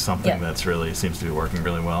center's doing something Yeah. that's really, seems to be working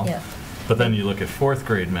really well. yeah. But then you look at 4th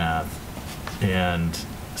grade math, and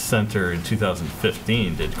center in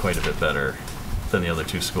 2015 did quite a bit better than the other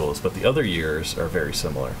 2 schools, but the other years are very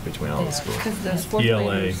similar between all the Yeah. schools. Because those 4th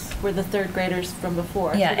ELA. graders were the 3rd graders from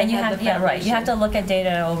before. Yeah, so they and you had have, the yeah, right, you have to foundation. look at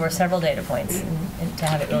data over several data points and to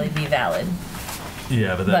have it really be valid.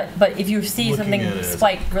 Yeah, but that. But if you see looking something at it as-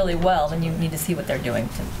 spike really well, then you need to see what they're doing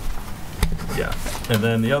to Yeah, and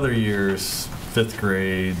then the other years, 5th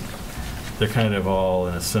grade, they're kind of all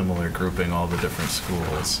in a similar grouping, all the different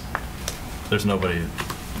schools. There's nobody,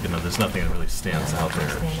 there's nothing that really stands out there.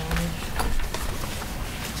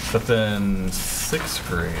 But then 6th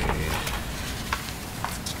grade,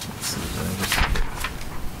 let's see, did I just...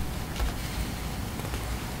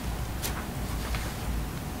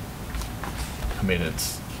 I mean,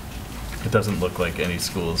 it doesn't look like any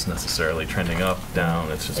school is necessarily trending up,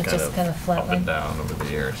 down. It's just kind of flat up and down over the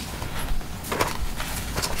years.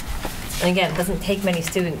 And again, it doesn't take many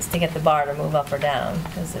students to get the bar to move up or down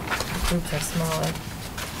because the groups are smaller.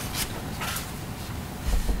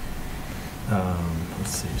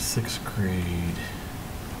 Let's see, 6th grade.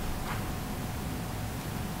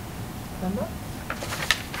 Remember?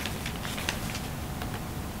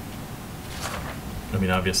 I mean,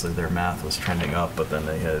 obviously their math was trending up, but then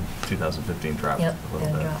they had 2015 dropped Yep, a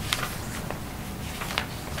little bit. drop.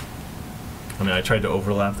 I mean, I tried to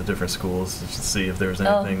overlap the different schools just to see if there was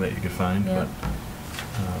anything that you could find, Yeah. but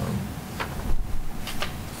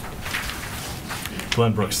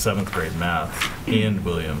Glenbrook's 7th grade math and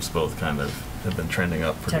Williams both kind of have been trending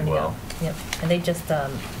up pretty Turning well. out. Yep, and they just,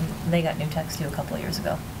 they got new texts too a couple of years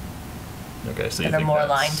ago. Okay, so you That are think more that's...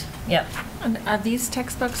 aligned. Yep. And are these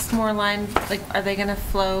textbooks more aligned, like, are they gonna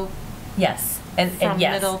flow Yes, and from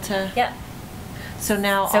yes. middle to? Yeah. So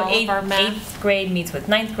now So all of our math. 8th grade meets with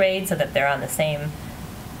 9th grade so that they're on the same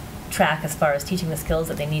track as far as teaching the skills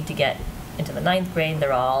that they need to get into the 9th grade.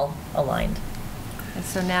 They're all aligned. And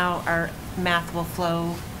so now our math will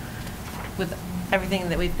flow with everything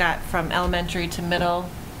that we've got from elementary to middle?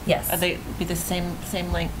 Yes. Are they be the same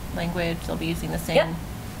language? They'll be using the same? Yep.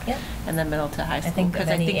 Yep. And then middle to high school? I think 'Cause of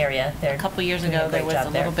any area, they're a couple years doing a ago, there great was a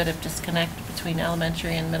job little there. bit of disconnect between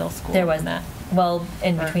elementary and middle school. There was, math. well,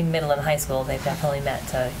 in Or- between middle and high school, they've definitely met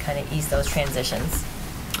to kind of ease those transitions.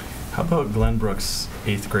 How about Glenbrook's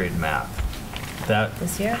 8th grade math? That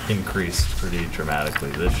This year? increased pretty dramatically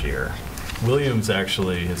this year. Williams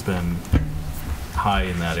actually has been high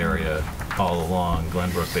in that area all along.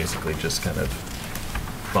 Glenbrook basically just kind of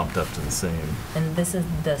bumped up to the same. And this is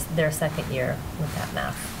their second year with that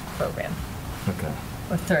math program, Okay.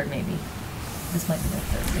 or third maybe. This might be their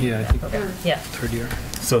third. Yeah, I math think program. Yeah. third year.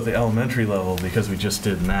 So at the elementary level, because we just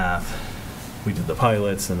did math, we did the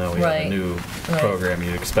pilots, and now we have Right. a new Right. program,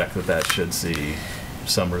 you'd expect that should see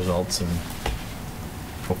some results, and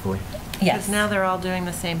hopefully. Yes. Because now they're all doing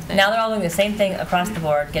the same thing. Now they're all doing the same thing across the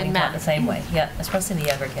board, getting In taught the math. same way. Yeah, especially the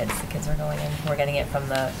younger kids. The kids are going in. We're getting it from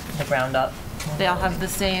the ground up. They all have the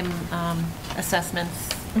same assessments,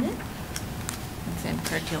 Mhm. same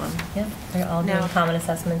curriculum. Yeah, they're all doing Now- common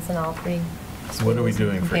assessments in all three. So what are we schools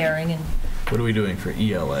and doing for comparing and What are we doing for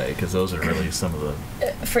ELA? Because those are really some of the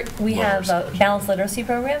we lower have a scores. balanced literacy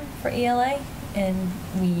program for ELA, and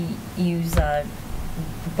we use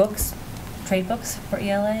books, trade books for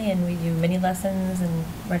ELA, and we do mini lessons and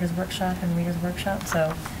writer's workshop and reader's workshop.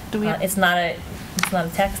 So Do we- it's not a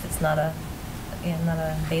text. It's not a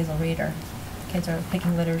basal reader. Kids are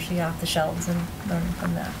picking literacy off the shelves and learning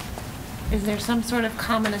from that. Is there some sort of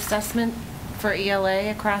common assessment for ELA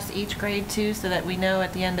across each grade too, so that we know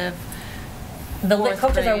at the end of The lit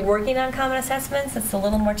fourth coaches are grade? working on common assessments. It's a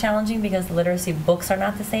little more challenging because the literacy books are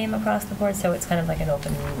not the same across the board, so it's kind of like an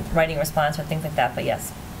open writing response or things like that. But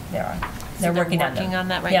yes, there are. So They're they're working on them. working on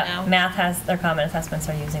that right yeah, now? Math has their common assessments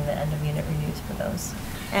are using the end of unit reviews for those.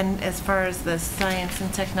 And as far as the science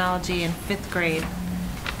and technology in 5th grade,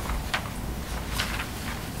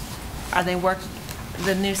 are they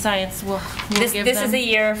the new science will This give is them? a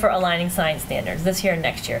year for aligning science standards, this year and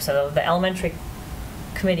next year. So the elementary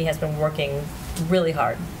committee has been working really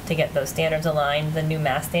hard to get those standards aligned. The new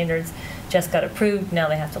math standards just got approved. Now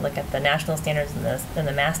they have to look at the national standards and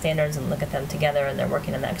the math standards and look at them together, and they're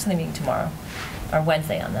working on that. Actually, they're meeting tomorrow or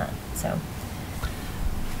Wednesday on that. So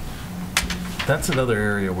That's another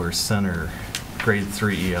area where center grade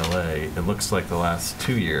 3 ELA, it looks like the last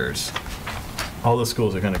 2 years, all the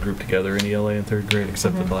schools are kind of grouped together in ELA in 3rd grade,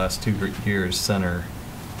 except that the last 2 years, center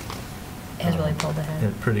it has really pulled ahead.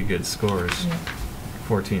 had pretty good scores. Yeah.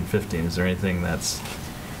 14, 15. Is there anything that's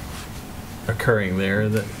occurring there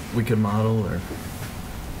that we could model, or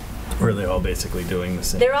are they all basically doing the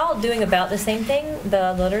same? They're all doing about the same thing.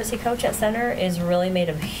 The literacy coach at Center is really made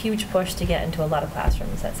a huge push to get into a lot of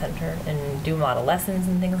classrooms at Center and do model lessons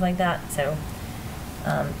and things like that. So,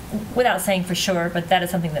 without saying for sure, but that is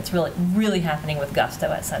something that's really, really happening with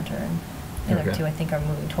gusto at Center, and the other Okay. two I think are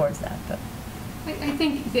moving towards that. But I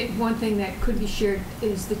think that one thing that could be shared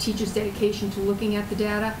is the teacher's dedication to looking at the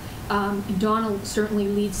data. Donald certainly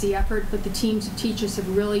leads the effort, but the teams of teachers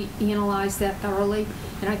have really analyzed that thoroughly.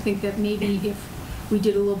 And I think that maybe if we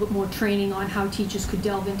did a little bit more training on how teachers could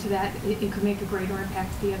delve into that. It could make a greater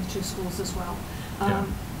impact to the other two schools as well. Yeah.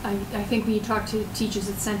 I think when you talk to teachers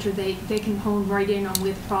at Center, they can hone right in on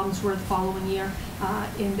where the problems were the following year,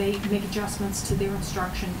 and they make adjustments to their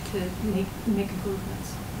instruction to make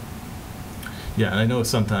improvements. Yeah, and I know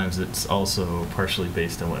sometimes it's also partially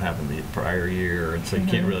based on what happened the prior year, and so you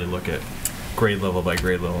can't really look at grade level by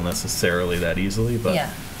grade level necessarily that easily, but Yeah.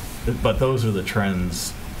 but those are the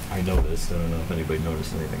trends I noticed. I don't know if anybody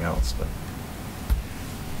noticed anything else, but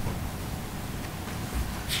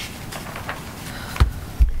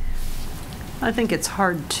I think it's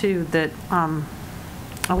hard, too, that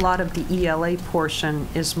a lot of the ELA portion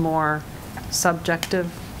is more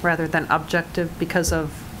subjective rather than objective because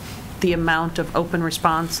of the amount of open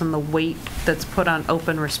response and the weight that's put on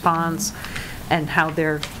open response and how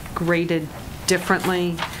they're graded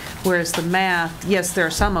differently. Whereas the math, yes, there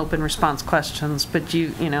are some open response questions, but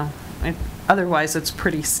otherwise it's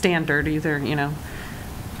pretty standard. Either,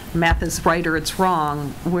 math is right or it's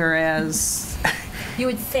wrong, whereas... You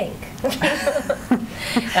would think. Being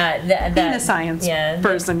a science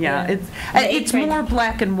person, it's more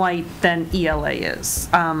black and white than ELA is.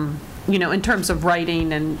 In terms of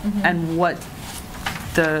writing and what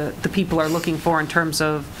the people are looking for in terms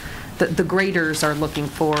of the graders are looking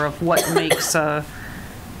for of what makes the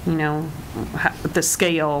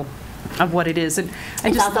scale of what it is. And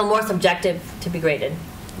it's also more subjective to be graded,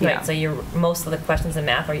 right? Yeah. So most of the questions in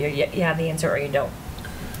math, or you have the answer or you don't.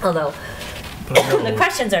 Although the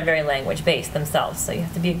questions are very language based themselves, so you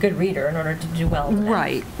have to be a good reader in order to do well with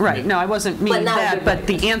them. Right. No, I wasn't meaning that, but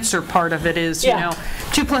the answer part of it is, 2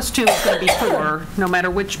 + 2 is going to be 4, no matter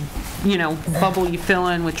which, bubble you fill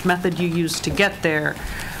in, which method you use to get there.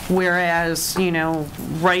 Whereas,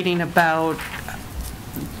 writing about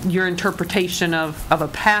your interpretation of a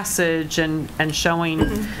passage and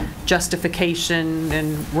showing justification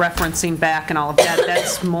and referencing back and all of that,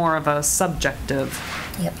 that's more of a subjective.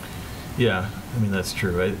 Yep. yeah, I mean, that's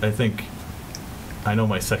true. I think, I know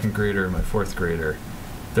my second grader and my fourth grader,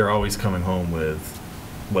 they're always coming home with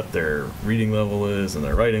what their reading level is and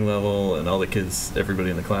their writing level, and all the kids, everybody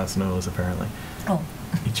in the class knows, apparently. Oh.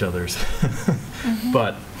 Each other's.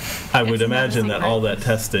 But I would imagine that all that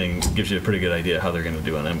testing gives you a pretty good idea how they're going to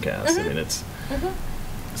do on MCAS. I mean, it's...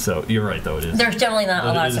 So, you're right, though, it is... There's generally not a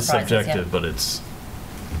lot of surprises. It is subjective, but it's...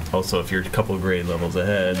 Also, if you're a couple of grade levels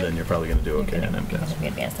ahead, then you're probably going to do okay on MCAS. You're going to be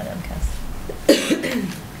advanced on MCAS.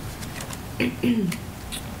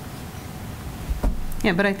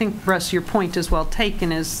 Yeah, but I think, Russ, your point is well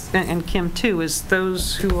taken, and Kim too, is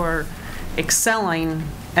those who are excelling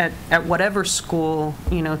at whatever school,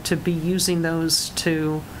 to be using those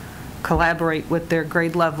to collaborate with their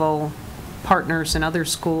grade level partners in other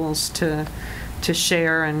schools to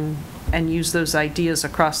share and use those ideas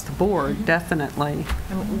across the board, definitely.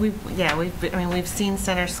 We've seen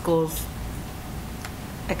center schools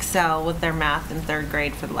excel with their math in third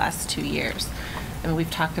grade for the last 2 years. I mean, we've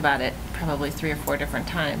talked about it probably 3 or 4 different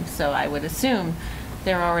times, so I would assume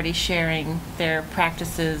they're already sharing their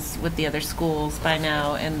practices with the other schools by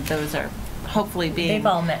now, and those are hopefully being They've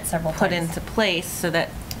all met several put times. into place so that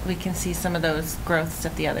we can see some of those growths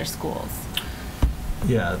at the other schools.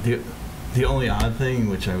 Yeah, the only odd thing,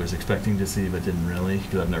 which I was expecting to see but didn't really,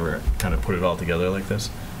 because I've never kind of put it all together like this,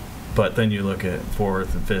 but then you look at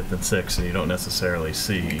 4th and 5th and 6th, and you don't necessarily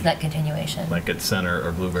see that continuation. like at Center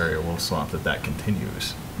or Blueberry or Wolf Swamp that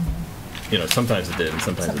continues. Sometimes it did and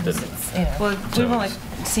sometimes it didn't. Well, So we've only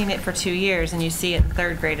it's- seen it for 2 years, and you see it in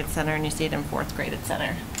third grade at center, and you see it in fourth grade at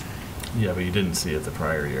center. Yeah, but you didn't see it the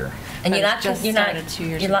prior year. And you're But it not just you're not started 2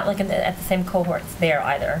 years you're not ago. looking at the same cohorts there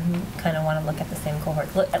either. You kind of want to look at the same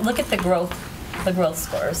cohorts. Look at the growth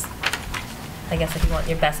scores. I guess if you want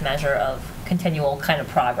your best measure of continual kind of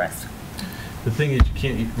progress. The thing is, you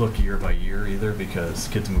can't look year by year either, because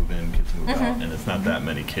kids move in, kids move out, and it's not that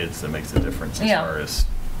many kids that makes a difference as Yeah. far as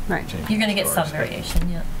Right. changing You're going to get some scores. variation,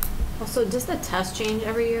 yeah. Also, does the test change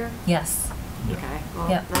every year? Yes. Yeah. Okay. Well,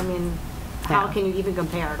 Yeah. I mean, how Yeah. can you even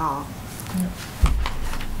compare at all?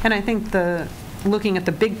 And I think looking at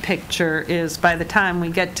the big picture is by the time we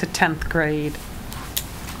get to 10th grade,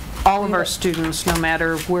 all of our students, no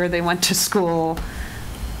matter where they went to school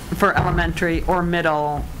for elementary or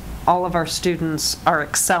middle, all of our students are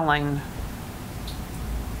excelling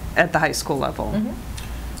at the high school level.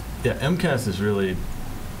 Yeah, MCAS is really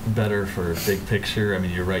better for big picture. I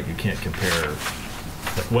mean, you're right, you can't compare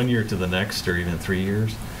like 1 year to the next or even 3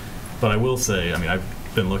 years. But I will say, I mean, I've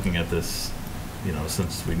been looking at this,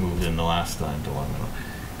 since we moved in the last time to Long Meadow.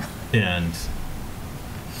 And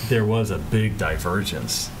there was a big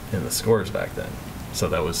divergence in the scores back then. So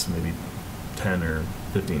that was maybe 10 or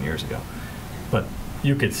 15 years ago. But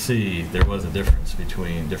you could see there was a difference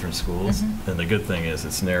between different schools, and the good thing is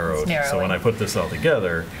it's narrowed. So when I put this all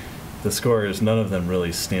together, the scores, none of them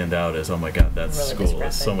really stand out as, oh my God, that Really school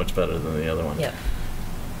is so discrepant. much better than the other one. Yep.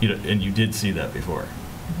 And you did see that before.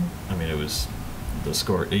 I mean, it was the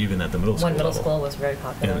score, even at the middle school One middle level. school was very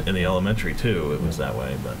popular. And in the elementary too, it was that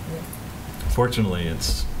way, but fortunately,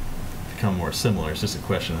 it's become more similar. It's just a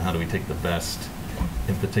question of how do we take the best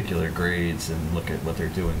in particular grades and look at what they're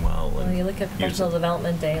doing well. Well, and you look at use professional it.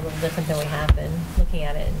 development day, a little different than we have been looking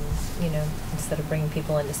at it, and, instead of bringing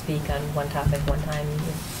people in to speak on one topic one time,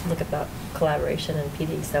 you look at the collaboration and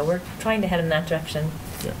PD. So we're trying to head in that direction.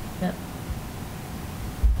 Yeah. Yep.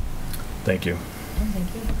 Thank you. Oh,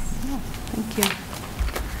 thank you. Thank you.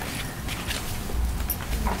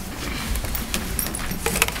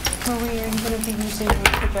 Are we going to be using the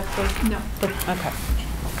projector? No. Okay.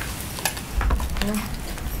 No?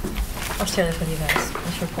 I'll share this with you guys.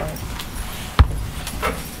 This report.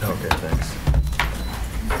 Okay, thanks.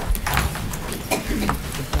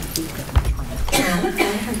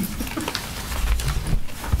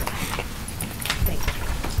 Thank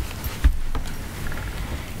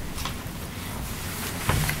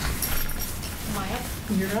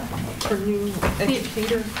you. You're up for new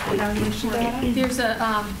educator evaluation data? There's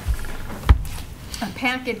a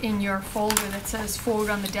packet in your folder that says forward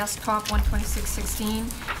on the desktop, 12616.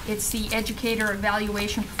 It's the educator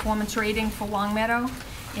evaluation performance rating for Longmeadow.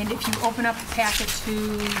 And if you open up the packet to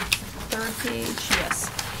the third page, yes,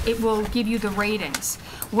 it will give you the ratings.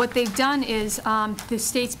 What they've done is the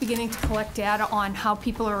state's beginning to collect data on how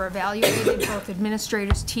people are evaluated, both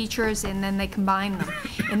administrators, teachers, and then they combine them.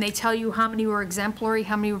 And they tell you how many were exemplary,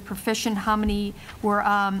 how many were proficient, how many were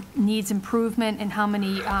needs improvement, and how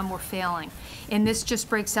many were failing. And this just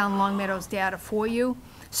breaks down Longmeadow's data for you.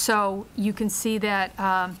 So you can see that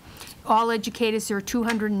all educators, there are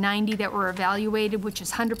 290 that were evaluated, which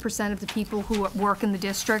is 100% of the people who work in the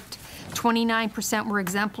district. 29% were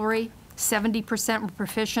exemplary, 70% were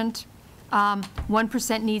proficient,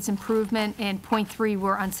 1% needs improvement, and 0.3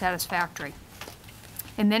 were unsatisfactory.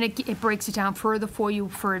 And then it breaks it down further for you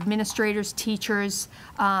for administrators, teachers,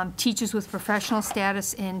 teachers with professional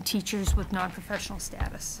status, and teachers with non-professional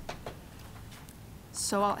status.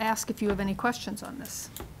 So I'll ask if you have any questions on this.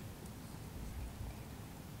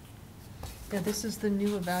 Yeah, this is the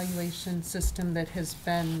new evaluation system that has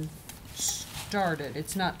been started.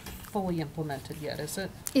 It's not fully implemented yet, is it?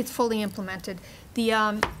 It's fully implemented.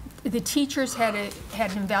 The teachers had an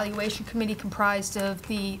evaluation committee comprised of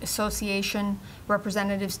the association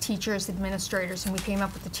representatives, teachers, administrators, and we came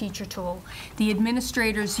up with the teacher tool. The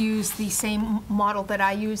administrators use the same model that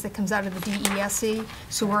I use that comes out of the DESE,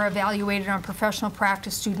 so we're evaluated on professional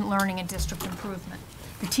practice, student learning, and district improvement.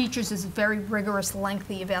 The teachers is a very rigorous,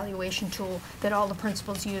 lengthy evaluation tool that all the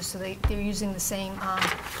principals use, so they're using the same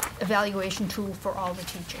evaluation tool for all the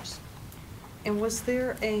teachers. And was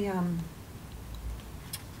there a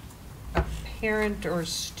parent or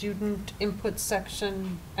student input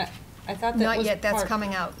section? I thought that was Not yet, that's part-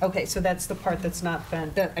 coming out. Okay, so that's the part that's not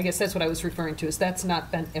been, I guess that's what I was referring to, is that's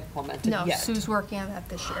not been implemented yet. No, Sue's working on that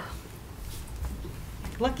this year.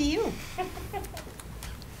 Lucky you.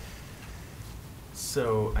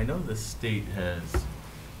 So I know the state has,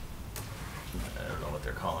 I don't know what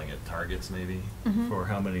they're calling it, targets maybe, for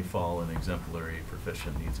how many fall in exemplary,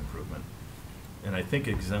 proficient, needs improvement. And I think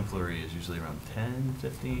exemplary is usually around 10,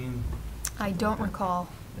 15. I don't recall.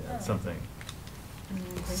 Yeah, something,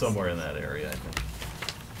 somewhere in that area, I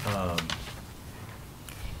think.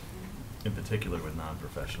 In particular with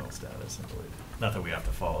non-professional status, I believe. Not that we have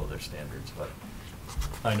to follow their standards, but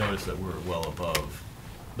I noticed that we're well above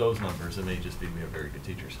those numbers. It may just be we have very good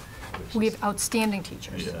teachers. We have outstanding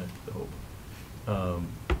teachers. Yeah, I hope.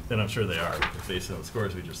 And I'm sure they are, based on the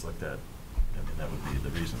scores we just looked at. I mean, that would be the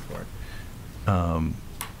reason for it.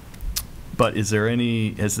 But is there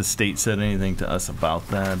has the state said anything to us about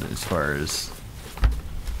that as far as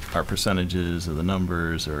our percentages or the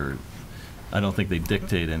numbers, or I don't think they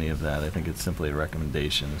dictate any of that. I think it's simply a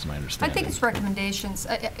recommendation, is my I understanding. think it's recommendations.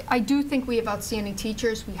 I do think we have outstanding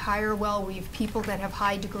teachers. We hire well. We have people that have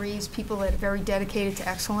high degrees, people that are very dedicated to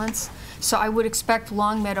excellence. So I would expect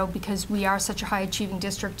Longmeadow, because we are such a high-achieving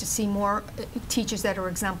district, to see more teachers that are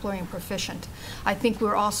exemplary and proficient. I think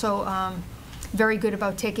we're also very good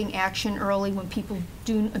about taking action early when people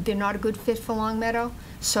they're not a good fit for Longmeadow,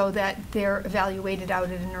 so that they're evaluated out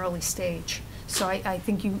at an early stage. So I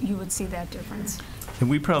think you would see that difference. And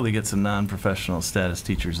we probably get some non-professional status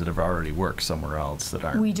teachers that have already worked somewhere else that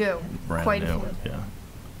aren't We do, brand quite a new. few.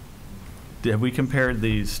 Yeah. Have we compared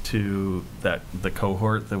these to the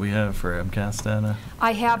cohort that we have for MCAS data?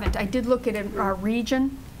 I haven't. I did look at our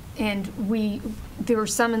region, And there were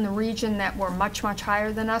some in the region that were much, much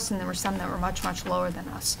higher than us, and there were some that were much, much lower than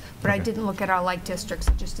us. But I Okay. didn't look at our like districts,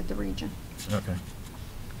 I just did the region. Okay.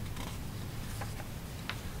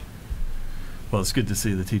 Well, it's good to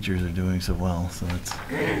see the teachers are doing so well, so it's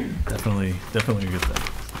definitely a good thing.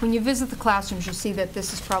 When you visit the classrooms, you'll see that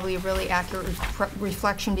this is probably a really accurate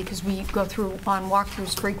reflection because we go through on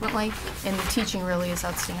walkthroughs frequently, and the teaching really is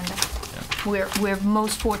outstanding. Yeah. We're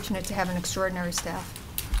most fortunate to have an extraordinary staff.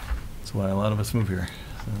 That's why a lot of us move here.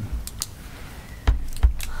 So.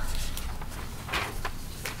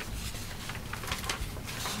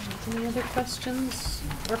 Any other questions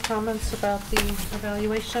or comments about the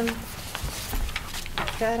evaluation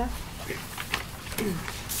data?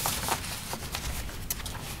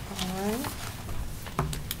 All right.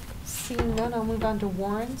 Seeing none, I'll move on to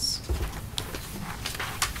warrants.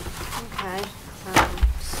 Okay.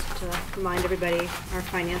 Just to remind everybody, our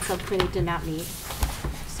finance subcommittee did not meet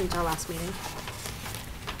since our last meeting.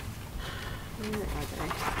 Where are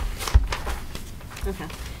they? Okay.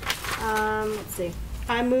 Let's see.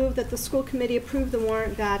 I move that the school committee approve the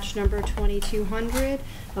warrant batch number 2200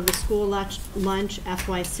 of the school lunch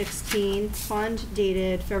FY16 fund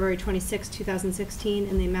dated February 26, 2016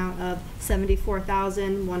 in the amount of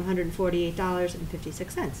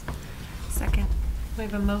 $74,148.56. Second. We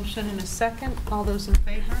have a motion and a second. All those in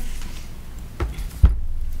favor?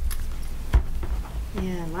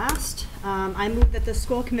 And last, I move that the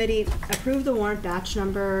school committee approve the warrant batch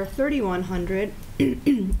number 3100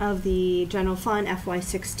 of the general fund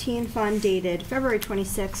FY16 fund dated February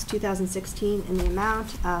 26, 2016 in the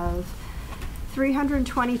amount of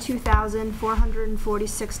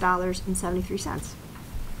 $322,446.73.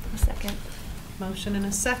 Second. Motion and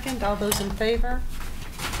a second. All those in favor?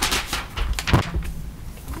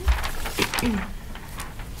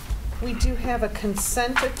 We do have a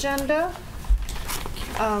consent agenda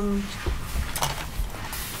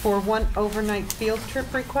for one overnight field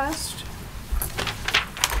trip request.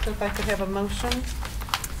 So if I could have a motion.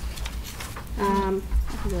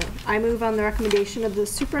 I move on the recommendation of the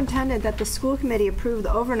superintendent that the school committee approve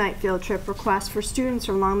the overnight field trip request for students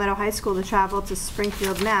from Longmeadow High School to travel to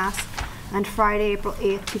Springfield, Mass. on Friday, April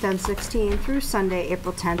 8th, 2016 through Sunday,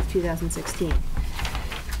 April 10th, 2016.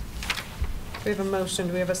 We have a motion.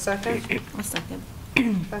 Do we have a second? I'll second.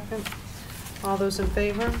 Second. All those in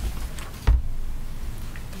favor?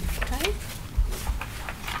 Okay.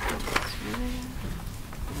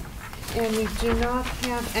 And we do not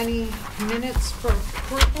have any minutes for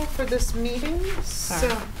approval for this meeting, so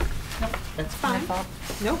that's fine. My fault.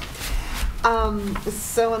 Nope.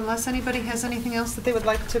 So unless anybody has anything else that they would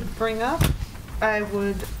like to bring up, I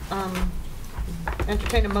would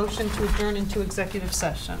entertain a motion to adjourn into executive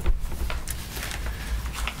session.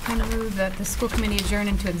 I move that the school committee adjourn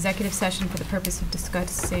into executive session for the purpose of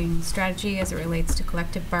discussing strategy as it relates to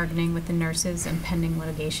collective bargaining with the nurses and pending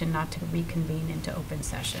litigation, not to reconvene into open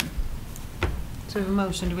session. So we have a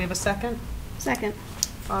motion. Do we have a second? Second.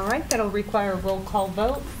 All right, that'll require a roll call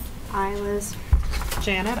vote. Aye, Liz.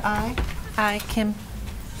 Janet, aye. Aye, Kim.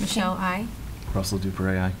 Michelle, aye. Russell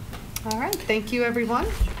Duper, aye. All right, thank you, everyone.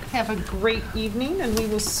 Have a great evening, and we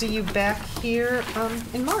will see you back here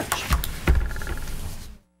in March.